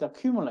 As it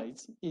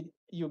accumulates,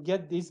 you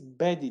get this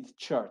bedded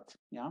chert.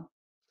 Yeah,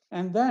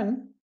 and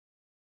then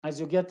as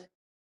you get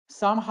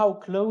somehow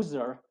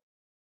closer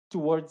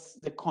towards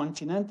the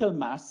continental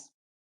mass,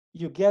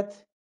 you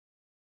get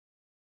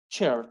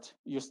chert.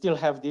 You still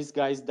have these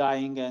guys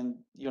dying and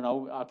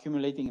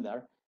accumulating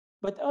there,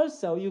 but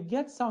also you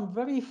get some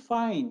very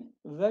fine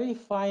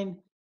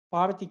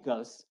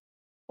particles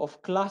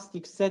of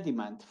clastic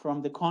sediment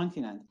from the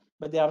continent,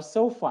 but they are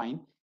so fine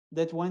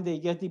that when they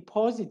get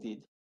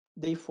deposited,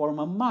 they form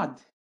a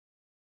mud.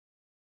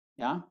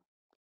 Yeah,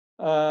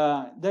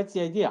 that's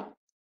the idea.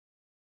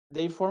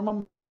 They form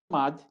a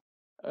mud.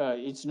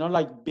 It's not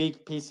like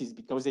big pieces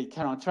because they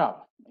cannot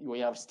travel.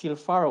 We are still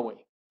far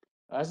away.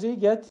 As we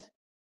get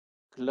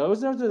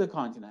closer to the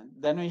continent,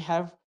 then we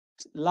have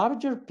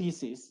larger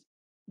pieces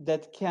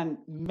that can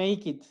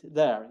make it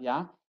there.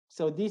 Yeah.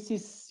 So this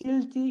is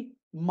silty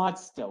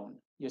mudstone.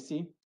 You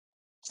see.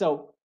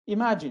 So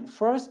imagine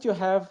first you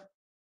have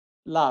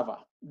lava,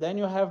 then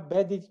you have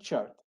bedded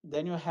chert,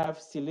 then you have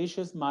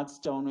siliceous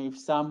mudstone with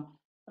some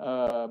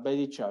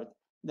bedded chert,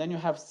 then you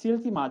have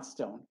silty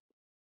mudstone.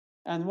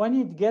 And when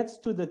it gets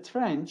to the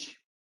trench,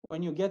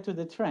 when you get to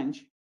the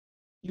trench,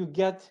 you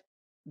get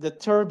the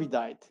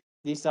turbidite.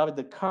 These are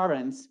the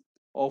currents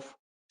of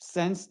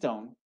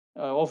sandstone,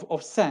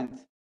 of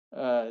sand,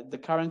 the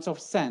currents of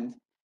sand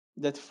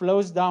that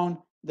flows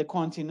down the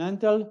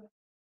continental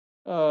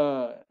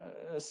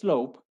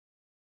slope,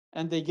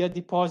 and they get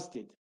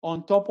deposited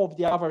on top of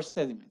the other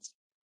sediments.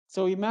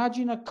 So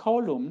imagine a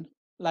column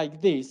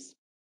like this,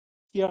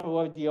 here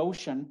where the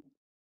ocean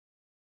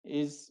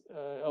is,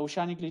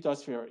 oceanic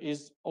lithosphere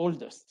is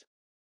oldest.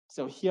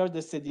 So here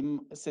the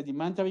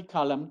sedimentary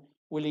column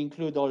will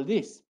include all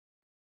this.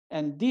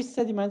 And this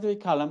sedimentary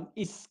column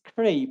is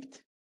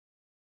scraped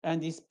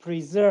and is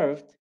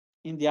preserved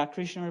in the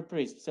accretionary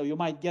prism. So you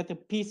might get a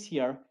piece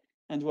here,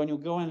 and when you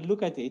go and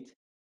look at it,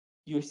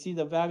 you see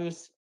the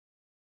various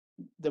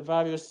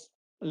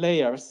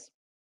layers,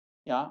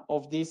 yeah,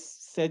 of these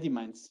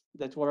sediments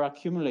that were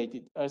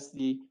accumulated as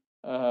the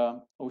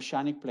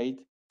oceanic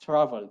plate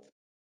traveled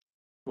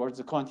towards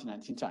the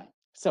continent in time.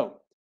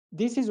 So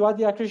this is what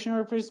the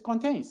accretionary prism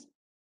contains.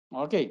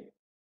 Okay,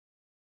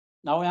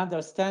 now we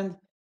understand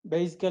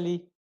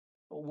basically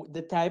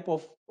the type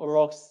of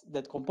rocks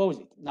that compose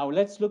it. Now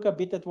let's look a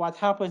bit at what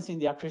happens in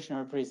the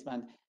accretionary prism,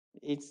 and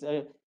it's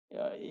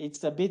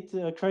a bit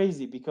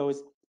crazy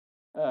because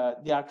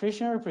the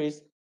accretionary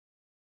prism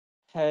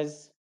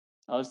has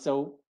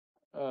also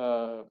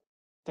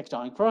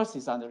tectonic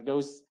process,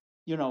 undergoes,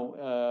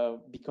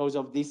 because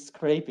of this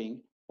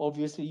scraping,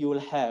 obviously you will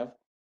have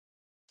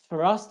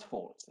thrust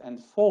faults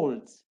and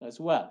folds as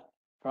well,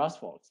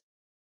 thrust faults.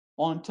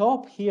 On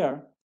top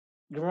here,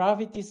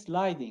 gravity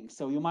sliding.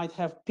 So you might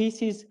have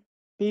pieces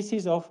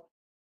of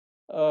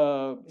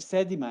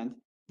sediment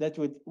that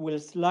will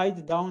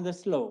slide down the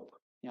slope.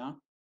 Yeah.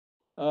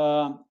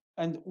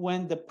 And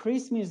when the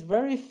prism is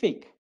very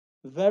thick,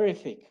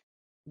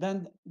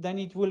 then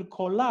it will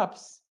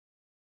collapse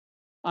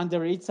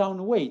under its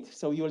own weight.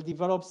 So you'll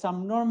develop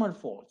some normal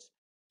faults.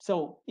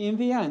 So in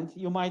the end,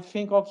 you might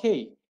think,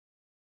 okay,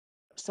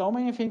 so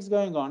many things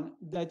going on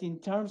that in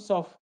terms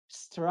of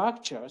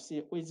structures,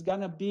 it's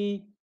gonna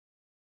be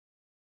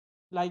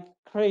like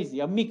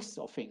crazy, a mix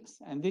of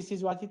things. And this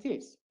is what it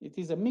is. It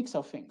is a mix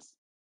of things.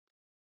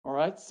 All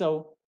right.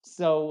 So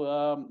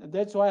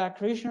that's why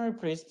accretionary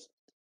prisms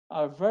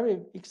are very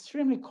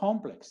extremely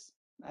complex.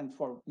 And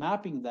for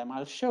mapping them,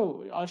 I'll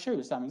show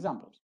you some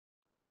examples.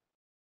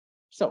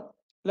 So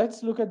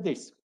let's look at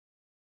this.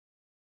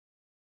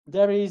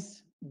 There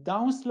is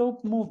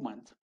downslope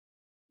movement.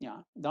 Yeah,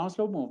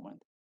 downslope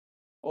movement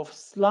of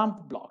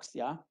slump blocks.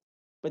 Yeah,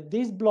 but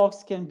these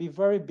blocks can be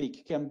very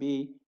big, can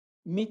be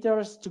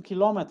meters to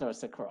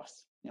kilometers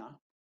across. Yeah,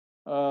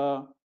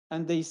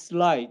 and they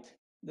slide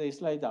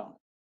down.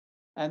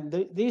 And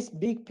this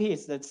big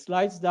piece that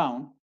slides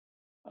down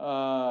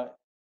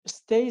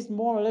stays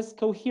more or less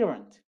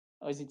coherent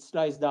as it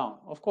slides down.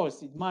 Of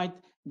course, it might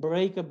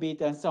break a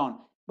bit and so on,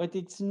 but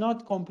it's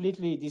not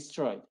completely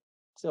destroyed.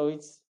 So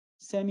it's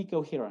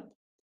semi-coherent.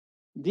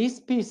 These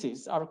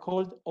pieces are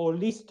called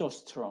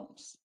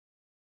olistostromes.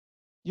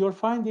 You'll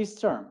find this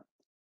term.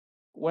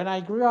 When I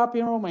grew up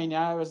in Romania,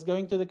 I was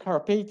going to the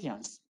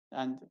Carpathians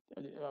and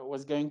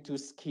was going to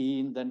ski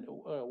in the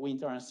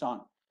winter and so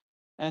on.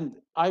 And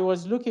I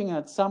was looking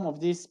at some of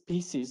these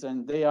pieces,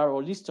 and they are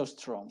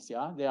olistostromes.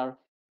 Yeah, they are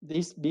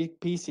these big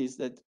pieces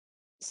that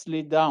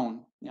slid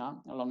down, yeah,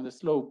 along the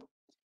slope,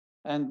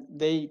 and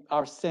they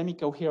are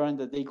semi-coherent.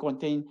 That they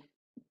contain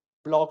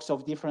blocks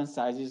of different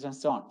sizes and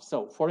so on.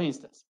 So, for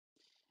instance,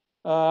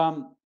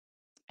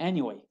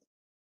 anyway,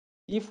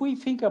 if we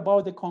think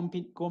about the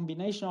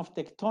combination of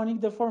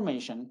tectonic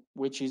deformation,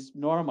 which is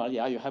normal,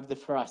 yeah, you have the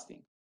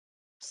thrusting,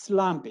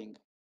 slumping,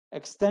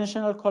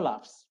 extensional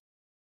collapse,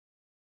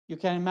 you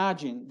can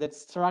imagine that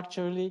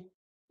structurally,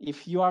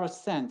 if you are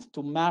sent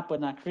to map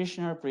an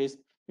accretionary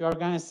prism, you are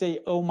going to say,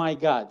 oh my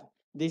God,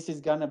 this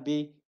is going to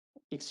be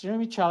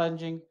extremely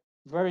challenging,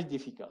 very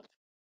difficult.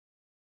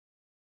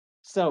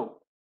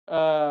 So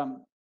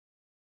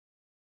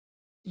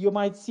you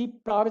might see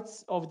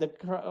parts of the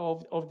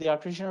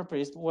accretionary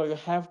prism where you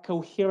have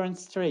coherent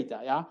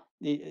strata. Yeah,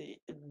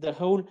 the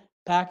whole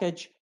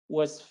package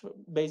was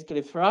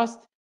basically thrust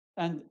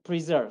and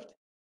preserved.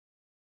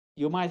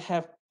 You might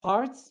have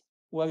parts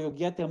where you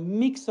get a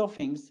mix of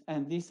things,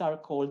 and these are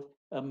called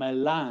a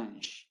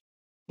mélange,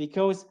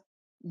 because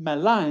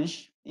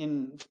mélange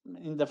in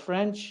the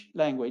French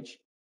language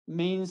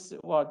means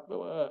what,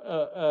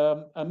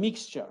 a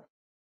mixture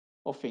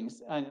of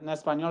things, and in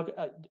Espanol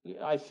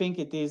I think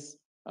it is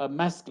a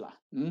mezcla.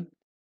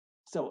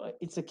 So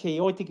it's a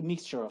chaotic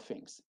mixture of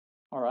things.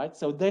 All right,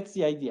 so that's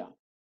the idea.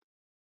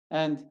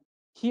 And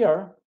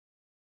here,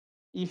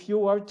 if you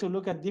were to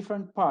look at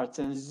different parts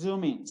and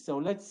zoom in, so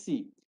let's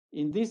see,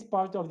 in this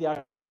part of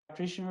the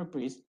accretionary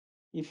prism,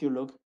 if you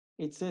look,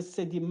 it's a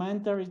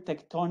sedimentary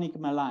tectonic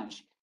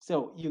melange.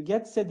 So you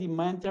get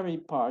sedimentary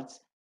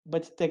parts,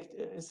 but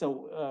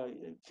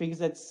things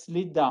that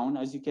slid down,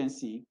 as you can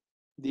see,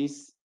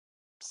 these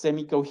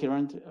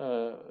semi-coherent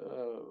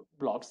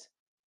blocks,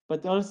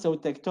 but also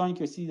tectonic,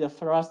 you see the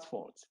thrust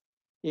faults.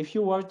 If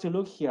you were to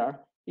look here,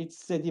 it's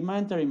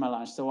sedimentary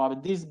melange. So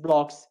these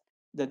blocks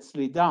that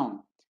slid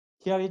down.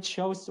 Here it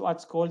shows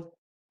what's called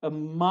a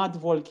mud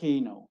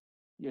volcano.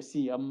 You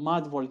see, a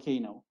mud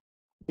volcano,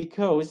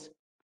 because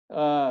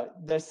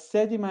the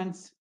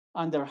sediments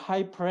under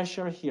high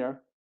pressure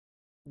here,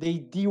 they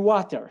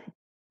dewater,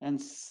 and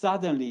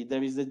suddenly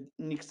there is an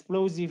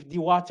explosive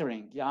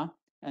dewatering, yeah,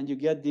 and you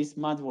get these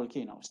mud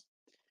volcanoes.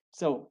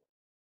 So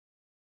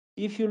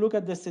if you look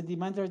at the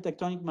sedimentary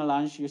tectonic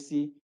melange, you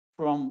see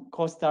from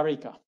Costa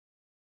Rica,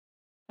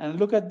 and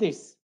look at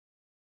this,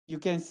 you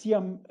can see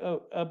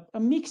a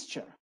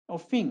mixture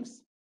of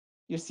things.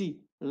 You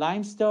see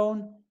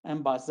limestone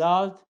and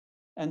basalt,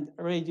 and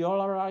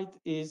radiolarite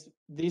is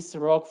this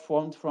rock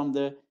formed from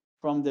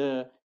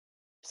the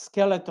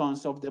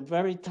skeletons of the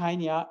very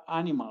tiny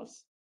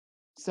animals.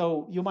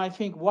 So you might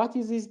think, what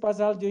is this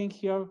basalt doing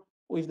here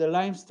with the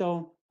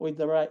limestone, with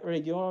the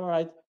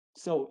radiolarite?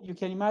 So you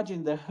can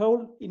imagine the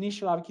whole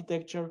initial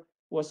architecture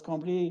was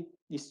completely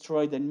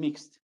destroyed and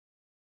mixed.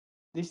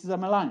 This is a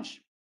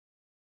melange.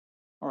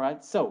 All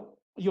right, so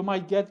you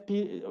might get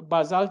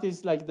basalt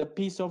is like the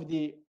piece of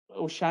the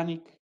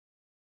oceanic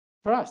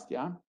crust,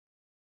 yeah,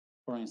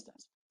 for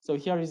instance. So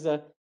here is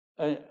a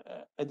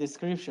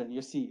description,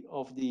 you see,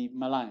 of the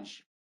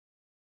melange.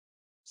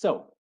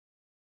 So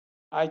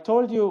I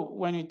told you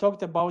when we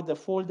talked about the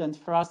fold and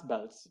thrust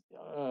belts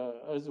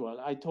as well,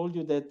 I told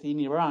you that in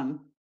Iran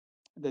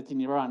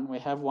we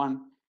have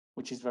one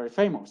which is very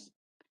famous.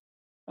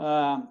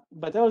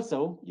 But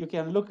also you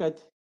can look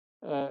at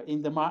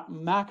in the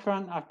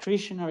Makran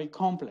accretionary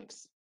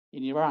complex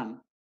in Iran.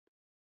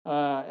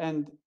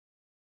 And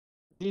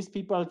these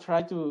people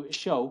try to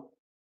show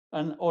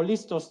an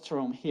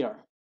olistostrom here.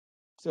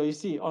 So you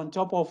see, on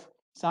top of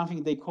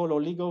something they call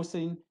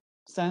oligocene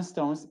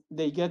sandstones,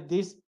 they get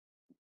this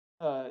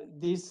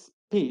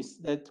piece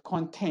that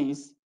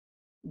contains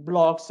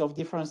blocks of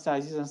different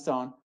sizes and so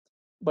on,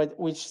 but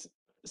which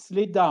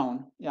slid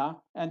down, yeah,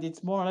 and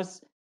it's more or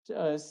less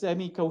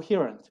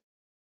semi-coherent.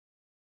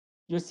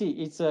 You see,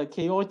 it's a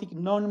chaotic,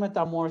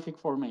 non-metamorphic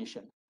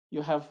formation.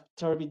 You have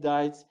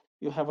turbidites,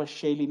 you have a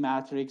shaly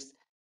matrix,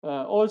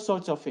 all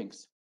sorts of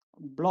things,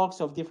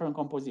 blocks of different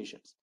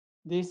compositions.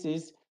 This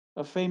is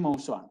a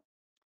famous one.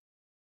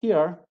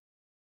 Here,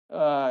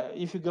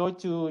 if you go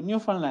to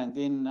Newfoundland,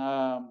 in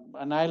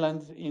an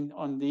island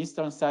on the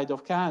eastern side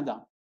of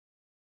Canada,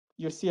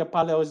 you see a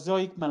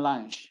Paleozoic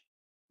melange.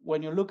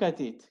 When you look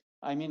at it,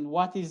 I mean,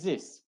 what is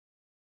this?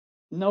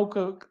 No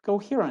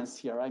coherence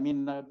here. I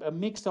mean, a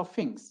mix of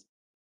things.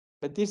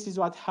 But this is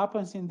what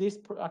happens in these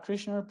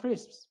accretionary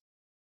prisms.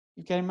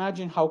 You can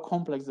imagine how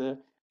complex the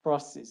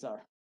processes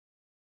are.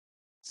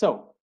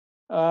 So,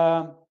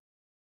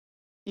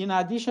 in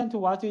addition to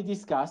what we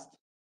discussed,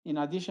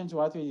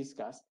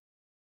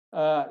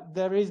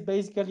 there is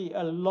basically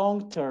a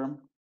long-term,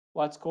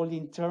 what's called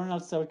internal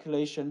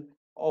circulation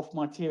of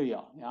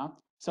material. Yeah.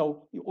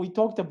 So we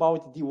talked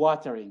about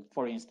dewatering,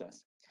 for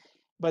instance.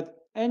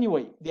 But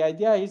anyway, the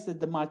idea is that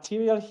the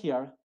material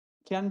here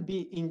can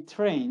be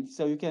entrained.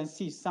 So you can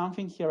see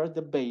something here at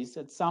the base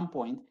at some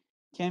point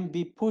can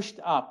be pushed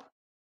up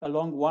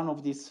along one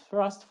of these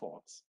thrust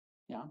faults.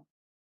 Yeah.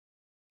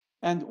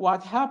 And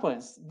what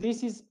happens,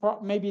 this is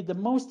maybe the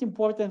most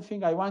important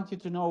thing I want you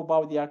to know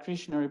about the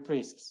accretionary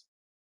prisms.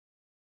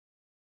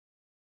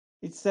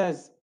 It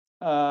says,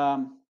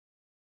 so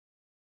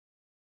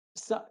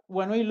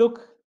when we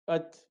look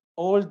at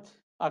old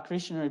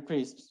accretionary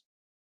prisms,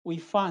 we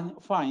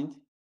find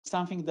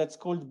something that's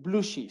called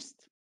blue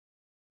schist.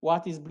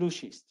 What is blue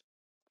schist?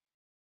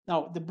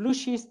 Now, the blue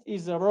schist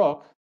is a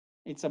rock,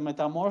 it's a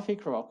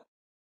metamorphic rock,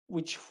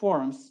 which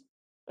forms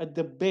at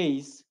the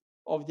base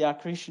of the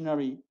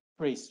accretionary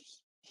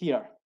prisms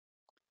here,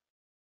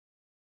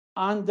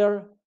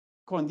 under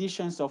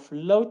conditions of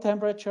low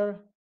temperature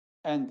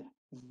and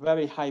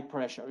very high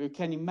pressure. You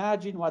can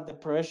imagine what the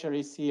pressure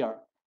is here,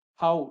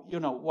 how, you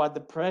know, what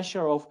the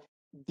pressure of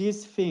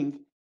this thing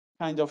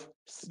kind of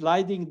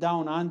sliding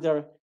down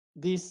under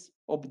this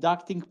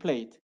abducting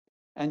plate,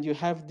 and you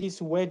have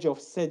this wedge of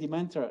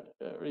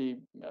sedimentary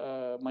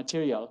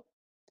material,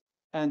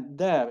 and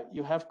there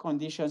you have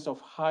conditions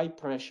of high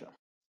pressure.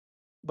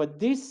 But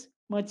this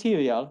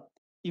material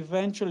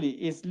eventually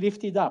is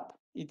lifted up,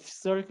 it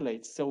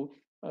circulates. So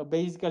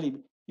basically,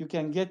 you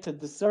can get to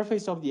the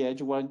surface of the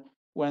edge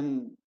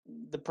when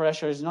the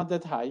pressure is not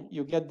that high.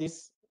 You get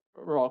this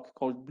rock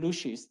called blue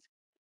schist,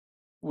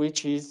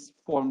 which is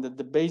formed at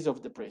the base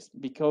of the prism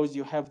because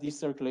you have this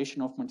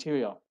circulation of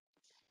material.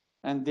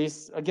 And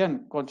this,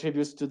 again,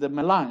 contributes to the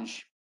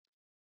melange.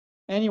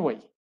 Anyway,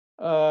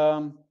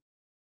 a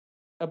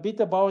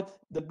bit about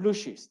the blue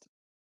schist.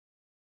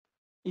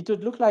 It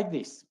would look like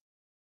this.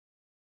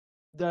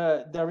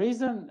 The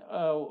reason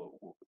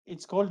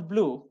it's called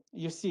blue,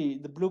 you see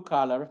the blue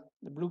color,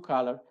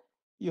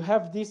 you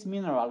have this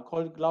mineral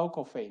called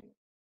glaucophane.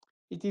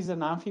 It is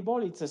an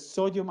amphibole, it's a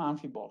sodium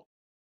amphibole,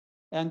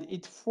 and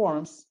it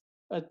forms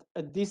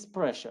at this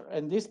pressure,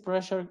 and this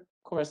pressure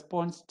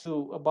corresponds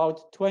to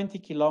about 20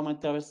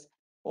 kilometers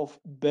of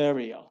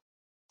burial.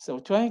 So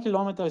 20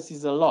 kilometers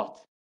is a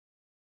lot.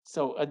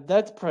 So at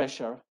that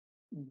pressure,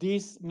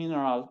 this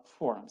mineral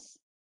forms.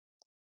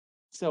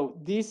 So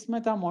this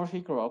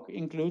metamorphic rock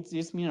includes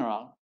this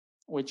mineral,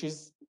 which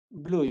is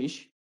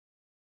bluish,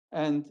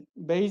 and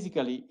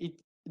basically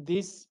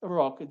this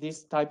rock,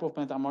 this type of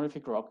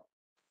metamorphic rock,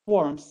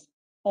 forms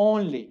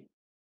only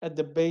at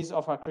the base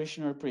of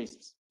accretionary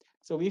prisms.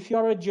 So if you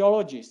are a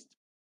geologist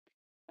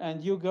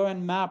and you go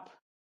and map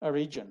a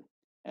region,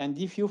 and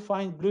if you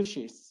find blue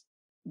schists,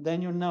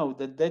 then you know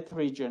that that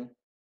region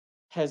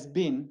has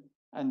been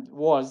and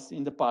was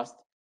in the past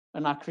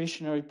an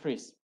accretionary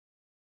prism.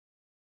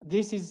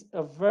 This is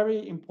a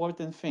very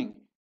important thing.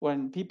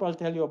 When people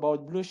tell you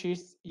about blue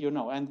schists, you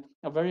know, and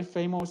a very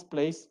famous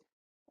place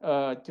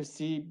to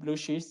see blue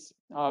schists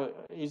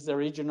is the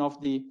region of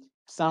the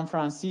San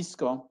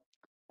Francisco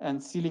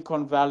and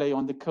Silicon Valley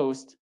on the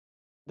coast.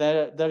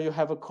 There you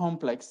have a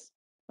complex,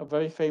 a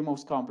very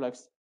famous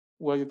complex,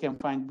 where you can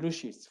find blue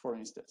schists, for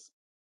instance.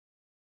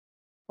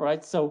 All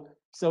right, so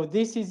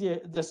this is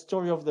the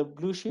story of the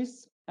blue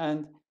schists.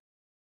 And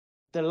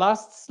the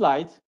last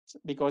slide,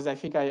 because I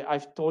think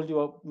I've told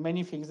you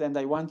many things and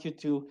I want you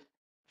to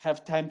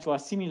have time to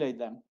assimilate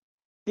them.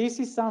 This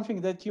is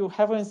something that you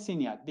haven't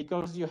seen yet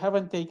because you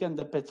haven't taken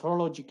the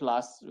petrology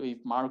class with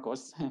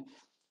Marcos.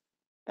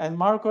 And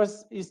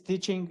Marcos is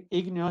teaching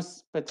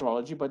igneous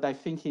petrology, but I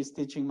think he's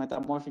teaching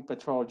metamorphic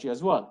petrology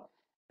as well,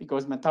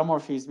 because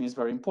metamorphism is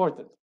very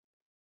important.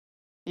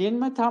 In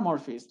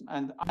metamorphism,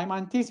 and I'm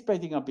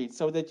anticipating a bit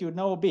so that you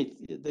know a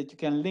bit, that you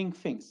can link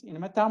things. In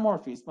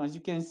metamorphism, as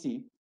you can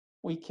see,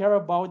 we care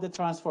about the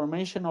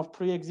transformation of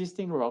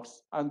pre-existing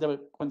rocks under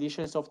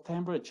conditions of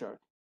temperature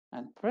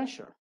and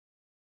pressure.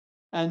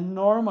 And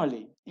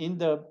normally, in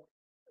the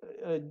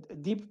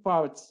deep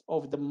parts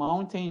of the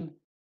mountain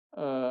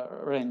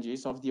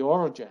ranges of the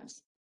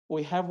orogens,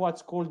 we have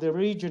what's called the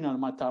regional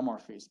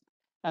metamorphism.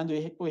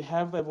 And we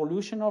have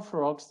evolution of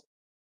rocks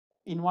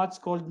in what's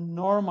called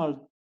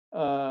normal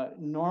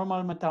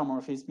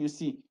metamorphism. You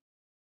see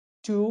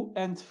 2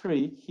 and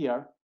 3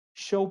 here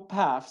show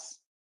paths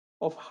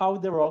of how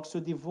the rocks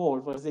would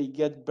evolve as they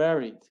get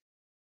buried.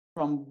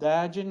 From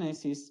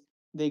diagenesis,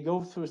 they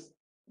go through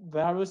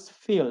various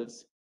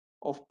fields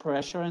of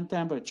pressure and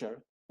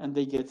temperature, and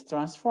they get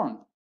transformed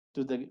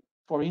to the,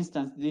 for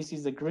instance, this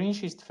is the green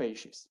schist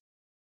facies.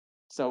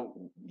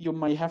 So you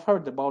may have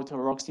heard about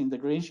rocks in the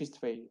green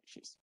schist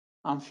facies,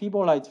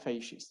 amphibolite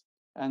facies,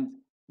 and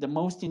the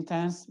most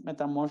intense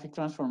metamorphic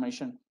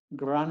transformation,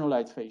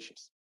 granulite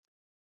facies.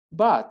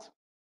 But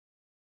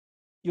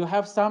you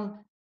have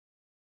some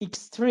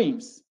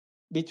extremes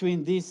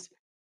between this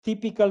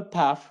typical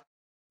path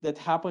that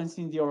happens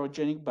in the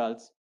orogenic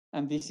belts,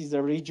 and this is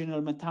a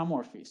regional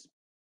metamorphism.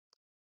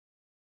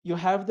 You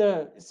have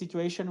the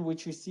situation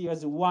which you see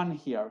as one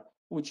here,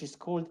 which is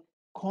called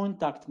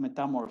contact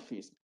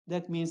metamorphism.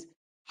 That means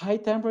high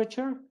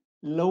temperature,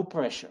 low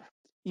pressure.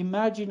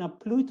 Imagine a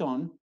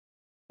Pluton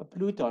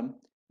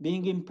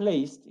being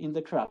placed in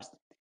the crust,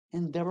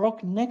 and the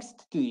rock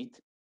next to it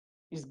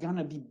is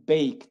gonna be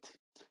baked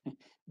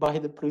by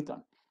the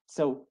Pluton.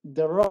 So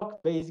the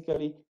rock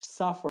basically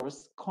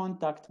suffers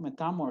contact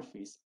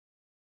metamorphism.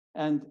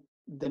 And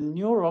the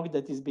new rock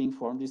that is being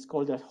formed is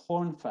called a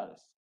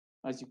hornfels,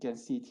 as you can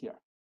see it here.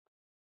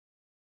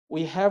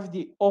 We have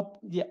the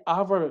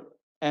other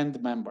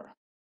end member,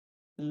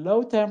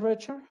 low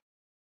temperature,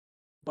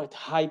 but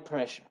high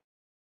pressure.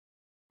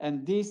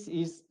 And this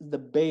is the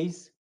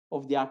base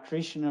of the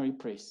accretionary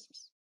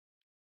prisms.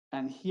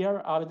 And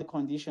here are the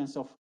conditions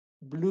of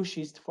blue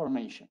schist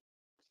formation.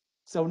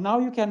 So now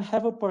you can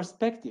have a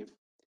perspective.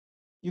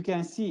 You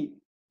can see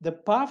the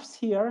paths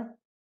here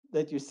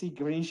that you see,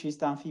 green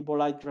schist,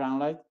 amphibolite,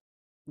 granulite.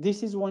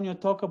 This is when you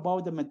talk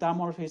about the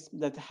metamorphism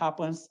that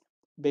happens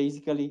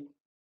basically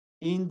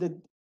in the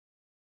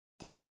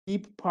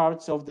deep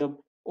parts of the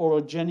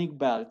orogenic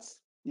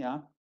belts, yeah,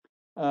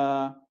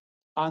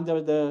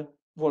 under the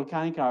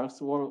volcanic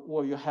arcs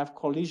where you have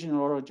collision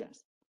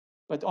orogens.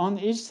 But on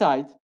each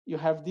side, you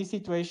have this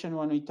situation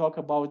when we talk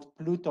about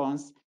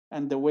plutons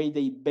and the way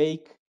they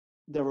bake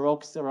the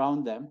rocks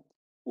around them.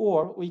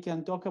 Or we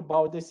can talk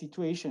about the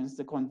situations,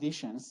 the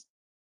conditions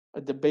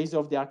at the base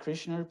of the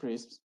accretionary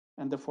prisms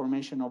and the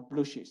formation of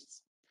blue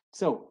schists.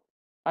 So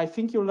I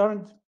think you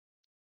learned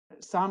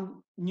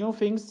some new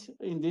things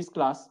in this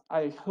class.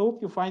 I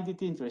hope you find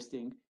it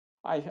interesting.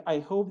 I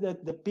hope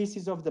that the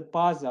pieces of the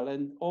puzzle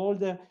and all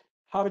the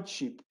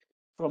hardship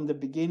from the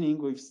beginning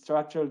with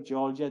structural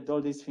geology and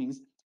all these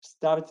things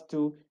start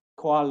to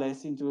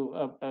coalesce into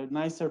a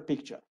nicer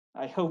picture.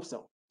 I hope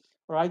so.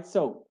 Right?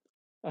 So,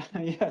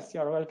 yes,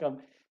 you're welcome,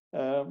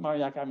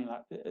 Maria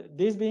Camila.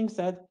 This being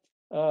said,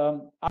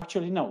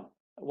 actually, no,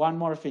 one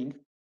more thing.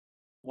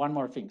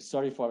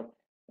 Sorry for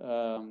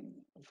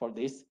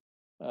this.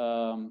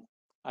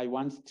 I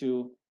want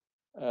to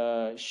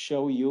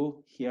show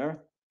you here.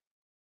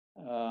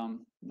 No,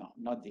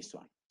 not this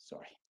one.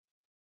 Sorry.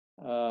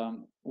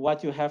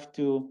 What you have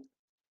to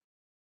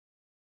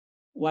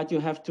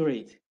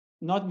read.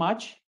 Not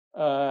much.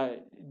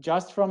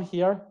 Just from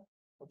here.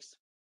 Oops.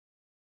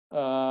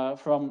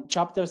 From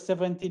chapter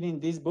 17 in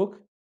this book,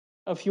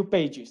 a few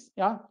pages.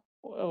 Yeah,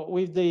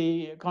 with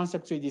the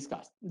concepts we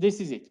discussed.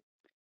 This is it.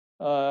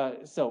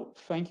 So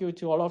thank you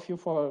to all of you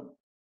for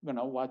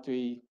what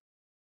we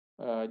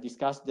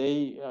discussed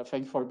today.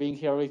 Thank you for being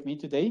here with me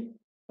today.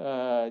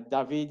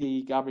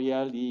 David,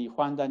 Gabriel,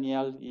 Juan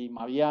Daniel,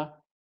 Maria.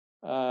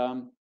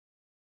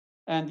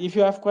 And if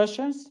you have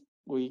questions,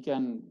 we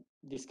can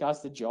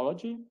discuss the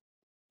geology.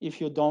 If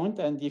you don't,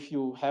 and if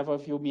you have a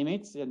few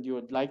minutes and you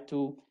would like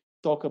to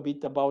talk a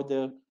bit about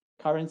the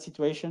current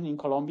situation in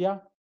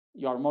Colombia,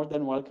 you are more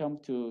than welcome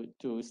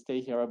to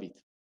stay here a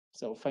bit.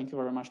 So thank you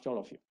very much to all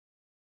of you.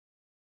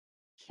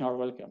 You're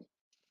welcome.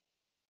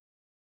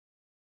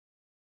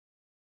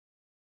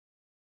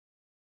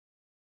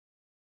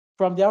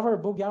 From the other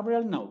book,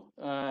 Gabriel, no.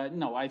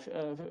 No,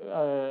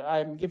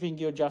 I'm giving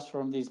you just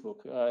from this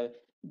book.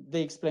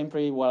 They explain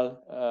pretty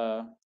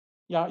well.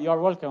 Yeah, you're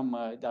welcome,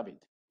 David.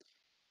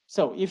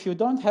 So if you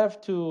don't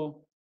have to,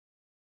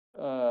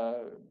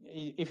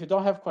 if you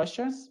don't have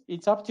questions,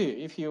 it's up to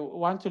you. If you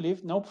want to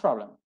leave, no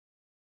problem.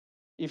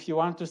 If you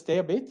want to stay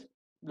a bit,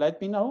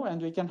 let me know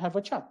and we can have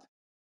a chat.